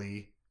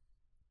literally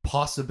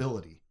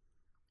possibility.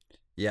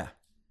 Yeah.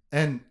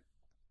 And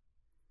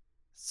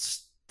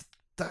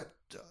that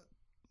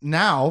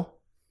now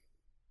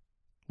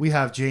we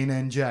have Jaina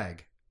and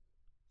Jag,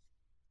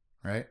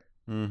 right?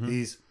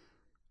 These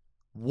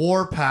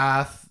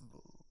warpath,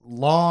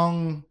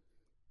 long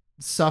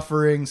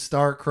suffering,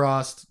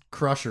 star-crossed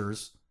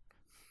crushers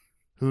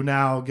who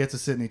now get to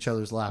sit in each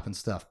other's lap and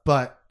stuff.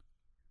 But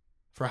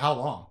for how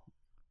long?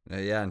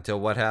 Yeah, until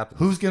what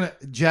happens?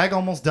 Jag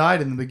almost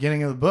died in the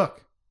beginning of the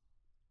book.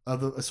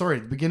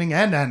 The beginning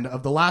and end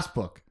of the last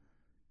book.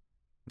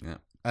 Yeah.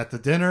 At the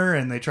dinner,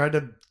 and they tried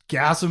to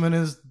gas him in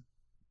his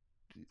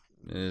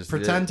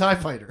pretend TIE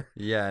fighter.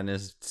 Yeah, in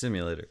his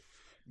simulator.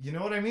 You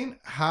know what I mean?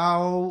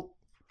 How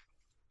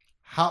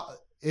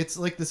it's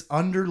like this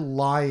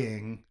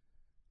underlying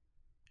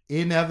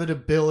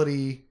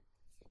inevitability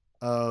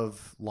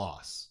of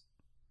loss.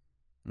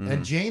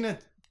 And Jaina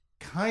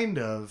kind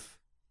of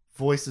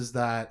voices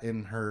that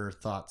in her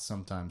thoughts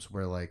sometimes,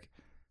 where like,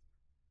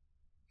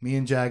 me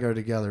and Jag are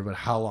together, but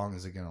how long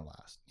is it going to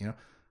last?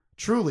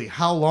 Truly,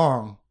 how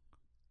long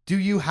do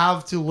you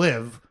have to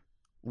live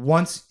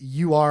once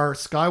you are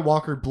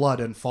Skywalker blood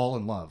and fall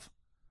in love?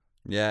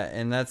 Yeah,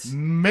 and that's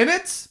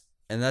minutes,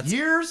 and that's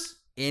years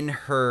in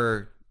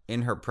her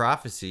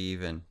prophecy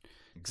even.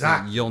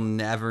 Exactly. So you'll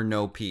never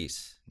know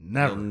peace.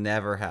 Never. You'll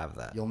never have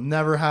that. You'll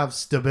never have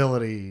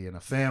stability in a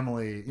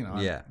family.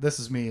 Yeah. This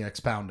is me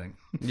expounding.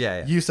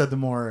 Yeah. You said the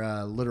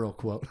more literal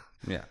quote.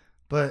 Yeah.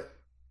 But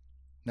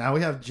now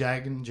we have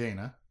Jag and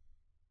Jaina.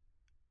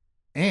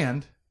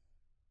 And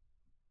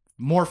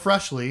more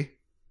freshly,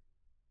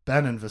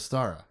 Ben and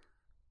Vistara.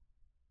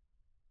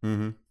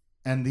 Mm-hmm.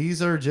 And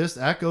these are just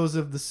echoes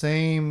of the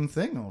same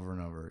thing over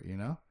and over,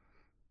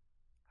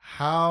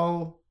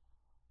 How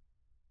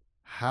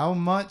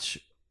much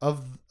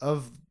of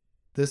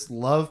this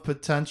love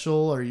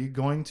potential are you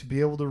going to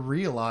be able to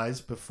realize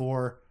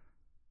before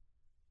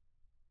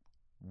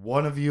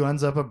one of you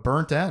ends up a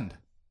burnt end?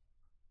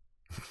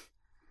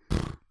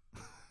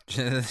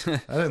 I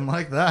didn't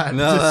like that.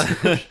 No,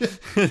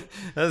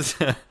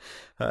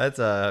 that's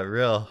a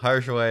real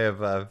harsh way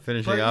of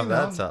finishing off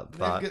that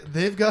thought.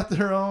 They've got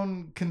their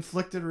own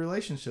conflicted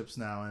relationships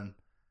now, and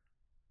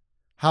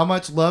how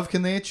much love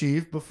can they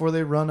achieve before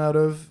they run out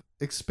of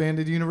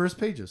expanded universe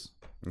pages?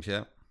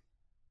 Yeah.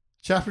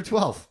 Chapter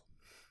 12.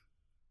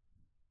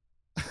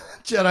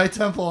 Jedi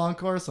Temple on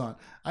Coruscant.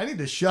 I need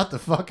to shut the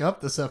fuck up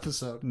this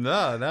episode.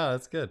 No,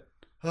 that's good.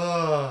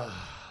 I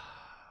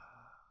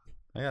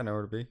got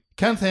nowhere to be.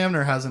 Kenneth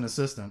Hamner has an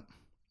assistant,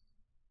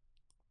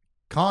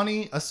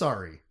 Connie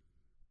Asari.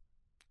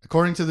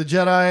 According to the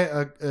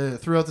Jedi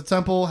throughout the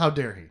temple, how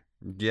dare he?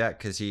 Yeah,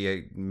 because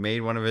he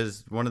made one of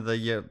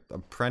the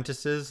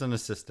apprentices an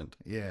assistant.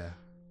 Yeah.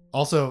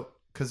 Also,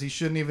 because he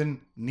shouldn't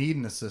even need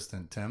an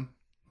assistant, Tim.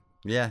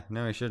 Yeah,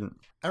 no, he shouldn't.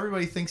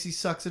 Everybody thinks he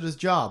sucks at his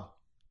job.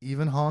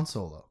 Even Han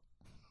Solo.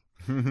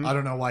 I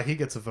don't know why he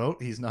gets a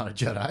vote. He's not a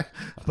Jedi.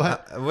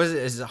 But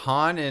is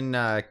Han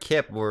and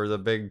Kip were the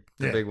big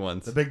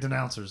ones. The big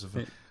denouncers of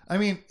it. I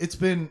mean, it's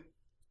been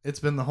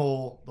the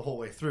whole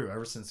way through.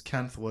 Ever since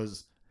Kenneth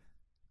was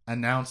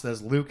announced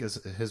as Luke as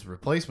his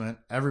replacement,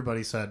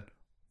 everybody said,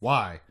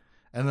 why?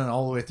 And then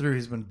all the way through,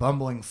 he's been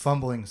bumbling,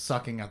 fumbling,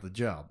 sucking at the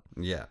job.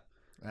 Yeah.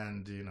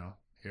 And,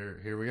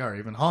 here we are.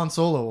 Even Han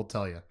Solo will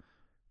tell you.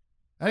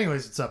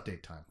 Anyways, it's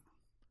update time.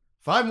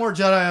 5 more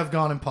Jedi have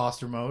gone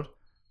imposter mode.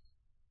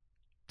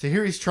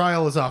 Tahiri's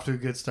trial is off to a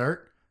good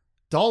start.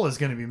 Dahl is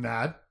going to be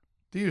mad.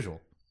 The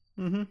usual.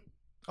 Mm-hmm.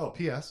 Oh,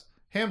 P.S.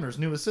 Hamner's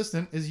new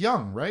assistant is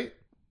young, right?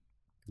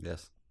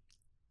 Yes.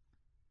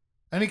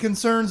 Any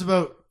concerns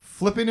about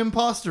flipping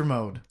imposter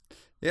mode?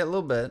 Yeah, a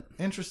little bit.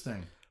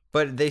 Interesting.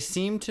 But they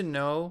seem to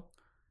know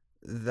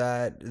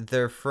that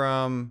they're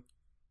from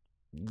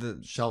the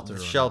Shelter.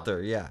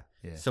 Shelter, yeah.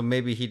 Yeah. So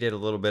maybe he did a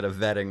little bit of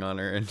vetting on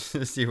her and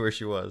to see where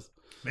she was.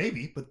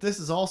 Maybe, but this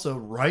is also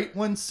right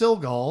when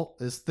Silgal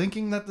is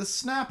thinking that the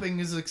snapping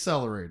is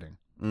accelerating.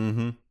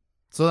 Mm-hmm.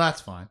 So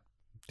that's fine.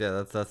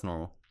 Yeah, that's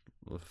normal.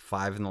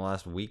 5 in the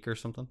last week or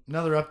something.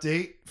 Another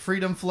update.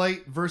 Freedom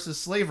Flight versus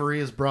slavery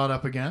is brought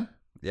up again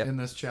in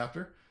this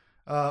chapter.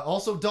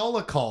 Also,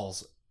 Dala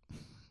calls.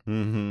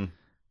 Mm-hmm.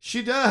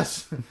 She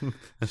does.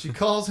 She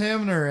calls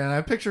Hamner, and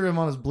I picture him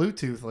on his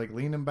Bluetooth, like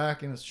leaning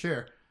back in his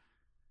chair.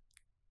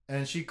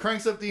 And she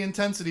cranks up the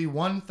intensity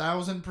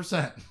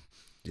 1,000%.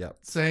 Yep.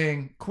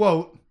 Saying,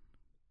 quote,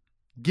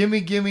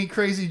 gimme, gimme,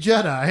 crazy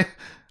Jedi,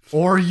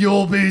 or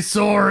you'll be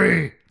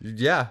sorry.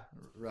 Yeah.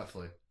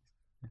 Roughly.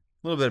 A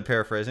little bit of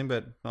paraphrasing,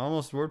 but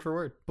almost word for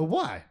word. But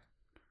why?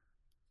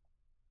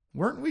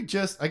 Weren't we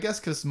just, I guess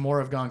because more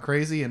have gone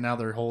crazy and now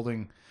they're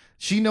holding,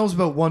 she knows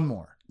about one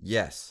more.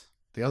 Yes.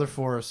 The other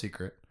 4 are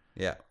secret.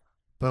 Yeah.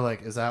 But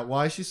like, is that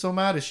why she's so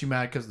mad? Is she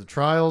mad because the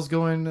trial's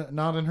going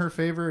not in her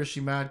favor? Is she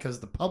mad because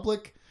the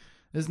public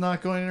is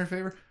not going in her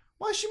favor?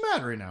 Why is she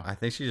mad right now? I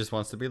think she just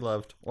wants to be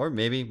loved. Or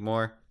maybe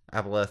more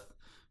Abeloth.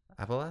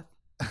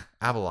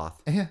 Abeloth.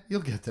 Yeah,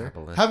 you'll get there.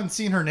 Abeloth. Haven't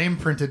seen her name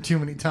printed too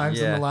many times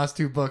in the last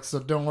 2 books, so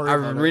don't worry I've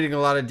about been it. reading a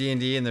lot of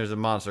D&D, and there's a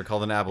monster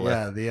called an Abeloth.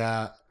 Yeah,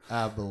 the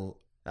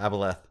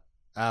Abeloth.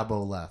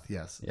 Aboleth,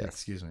 yes. Yes.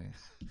 Excuse me.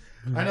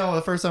 I know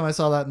the first time I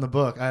saw that in the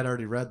book, I had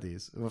already read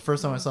these. The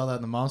first time I saw that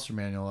in the monster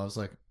manual, I was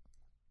like,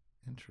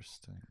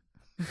 interesting.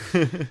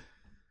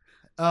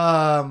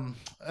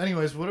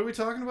 Anyways, what are we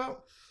talking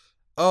about?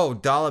 Oh,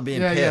 Dala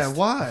being pissed. Yeah,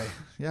 why?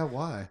 Yeah,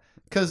 why?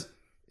 Because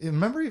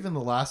remember even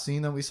the last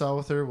scene that we saw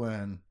with her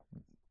when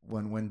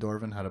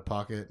Dorvin had a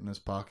pocket in his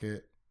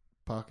pocket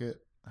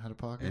had a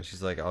pocket? And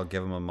she's like, I'll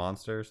give him a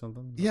monster or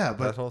something? Yeah,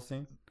 but that whole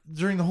scene?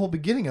 During the whole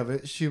beginning of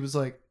it, she was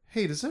like,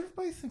 hey, does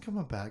everybody think I'm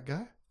a bad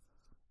guy?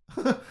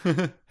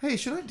 Hey,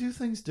 should I do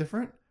things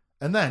different?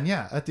 And then,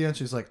 yeah, at the end,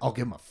 she's like, I'll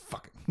give him a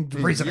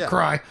fucking reason to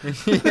cry.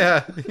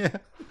 yeah.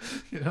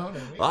 You know what I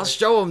mean? I'll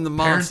show him the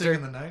monster.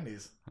 Parenting in the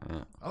 90s.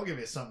 I'll give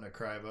you something to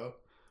cry about.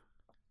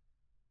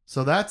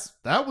 So that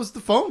was the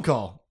phone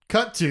call.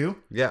 Cut to.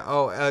 Yeah.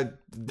 Oh,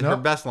 her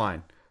best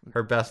line.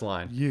 Her best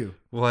line. You.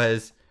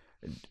 Was,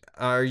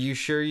 are you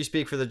sure you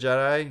speak for the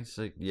Jedi? He's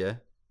like, yeah.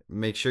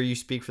 Make sure you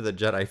speak for the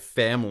Jedi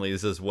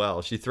families as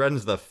well. She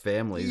threatens the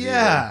families.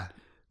 Yeah. Even.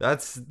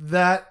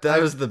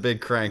 That was the big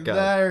crank up.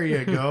 There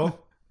you go.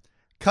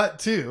 Cut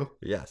to.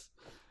 Yes.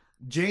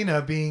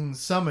 Jaina being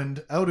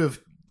summoned out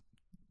of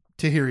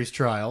Tahiri's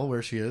trial,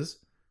 where she is.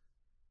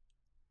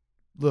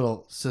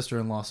 Little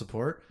sister-in-law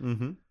support.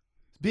 Mm-hmm.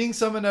 Being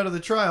summoned out of the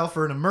trial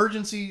for an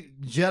emergency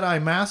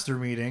Jedi master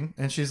meeting.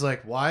 And she's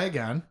like, why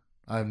again?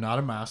 I'm not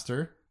a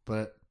master,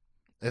 but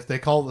if they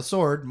call the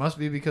sword, must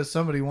be because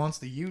somebody wants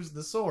to use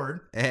the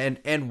sword.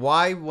 And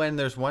why when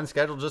there's one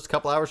scheduled just a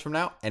couple hours from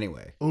now?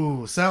 Anyway.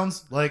 Ooh,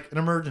 sounds like an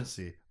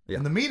emergency. Yeah.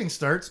 And the meeting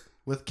starts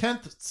with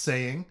Kent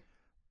saying,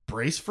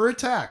 brace for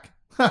attack.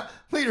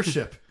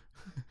 Leadership.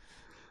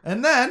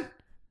 And then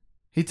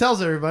he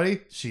tells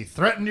everybody, she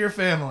threatened your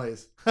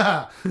families.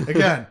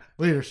 Again,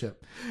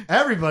 leadership.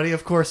 Everybody,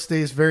 of course,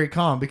 stays very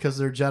calm because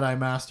they're Jedi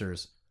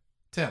masters.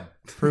 Tim,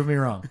 prove me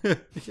wrong.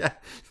 Yeah.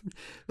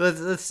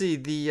 Let's see.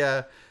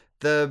 The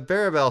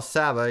Barabel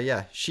Saba,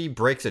 yeah, she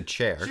breaks a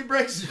chair. She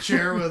breaks a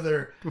chair with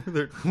her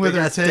with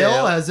her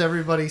tail as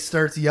everybody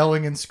starts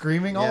yelling and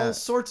screaming all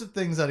sorts of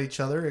things at each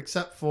other,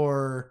 except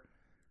for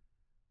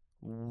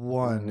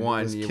one. It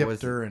was Kip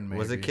Durin, maybe.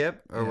 Was it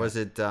Kip or was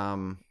it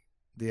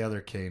the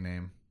other K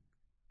name?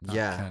 Not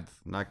Kent.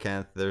 Not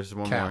Kent. There's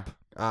one Cap.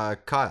 more.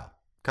 Kyle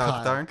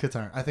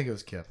Katarn. I think it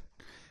was Kip.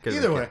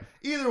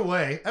 Either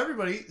way,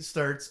 everybody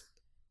starts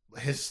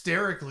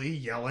hysterically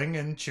yelling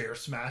and chair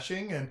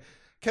smashing, and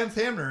Kenneth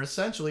Hamner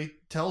essentially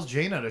tells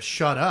Jaina to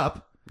shut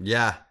up.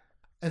 Yeah.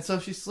 And so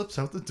she slips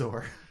out the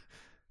door,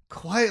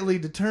 quietly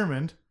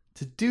determined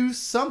to do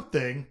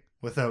something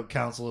without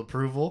council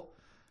approval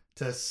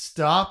to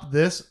stop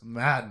this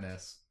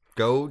madness.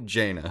 Go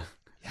Jaina.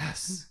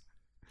 Yes.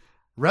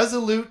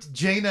 Resolute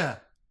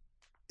Jaina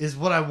is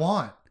what I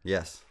want.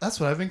 Yes.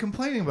 That's what I've been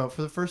complaining about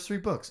for the first 3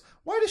 books.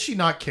 Why does she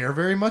not care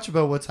very much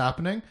about what's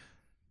happening?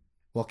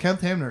 Well,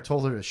 Kenneth Hamner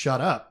told her to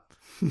shut up.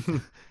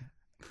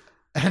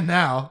 And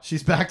now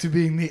she's back to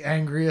being the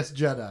angriest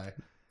Jedi.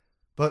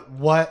 But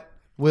what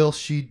will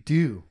she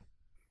do?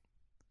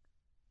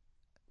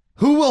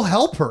 Who will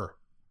help her?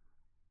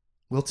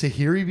 Will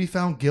Tahiri be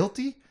found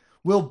guilty?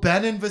 Will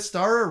Ben and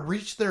Vistara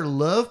reach their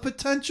love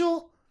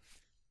potential?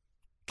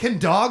 Can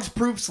dogs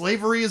prove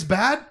slavery is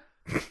bad?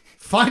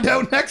 Find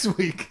out next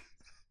week.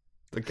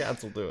 The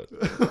cats will do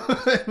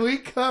it. We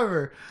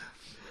cover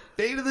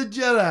Fate of the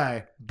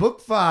Jedi,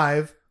 Book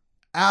 5,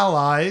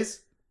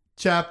 Allies,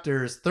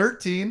 chapters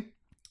 13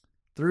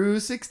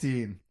 through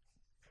 16.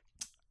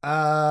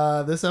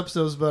 This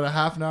episode's about a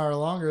half an hour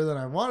longer than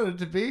I wanted it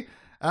to be.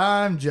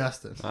 I'm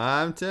Justin.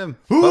 I'm Tim.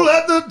 Who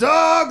let the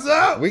dogs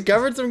out? We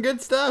covered some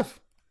good stuff.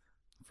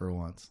 For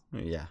once.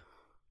 Yeah.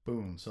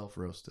 Boom,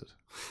 self-roasted.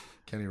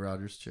 Kenny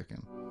Rogers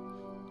chicken.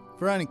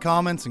 For any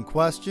comments and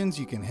questions,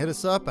 you can hit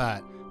us up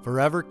at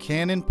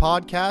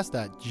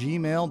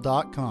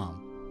forevercanonpodcast@gmail.com.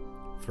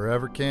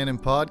 Forever Canon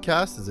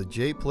Podcast is a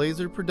Jay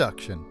Plazer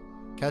production.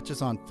 Catch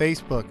us on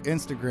Facebook,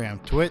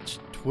 Instagram, Twitch,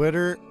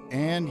 Twitter,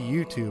 and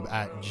YouTube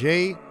at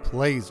Jay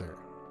Plazer.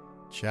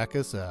 Check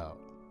us out.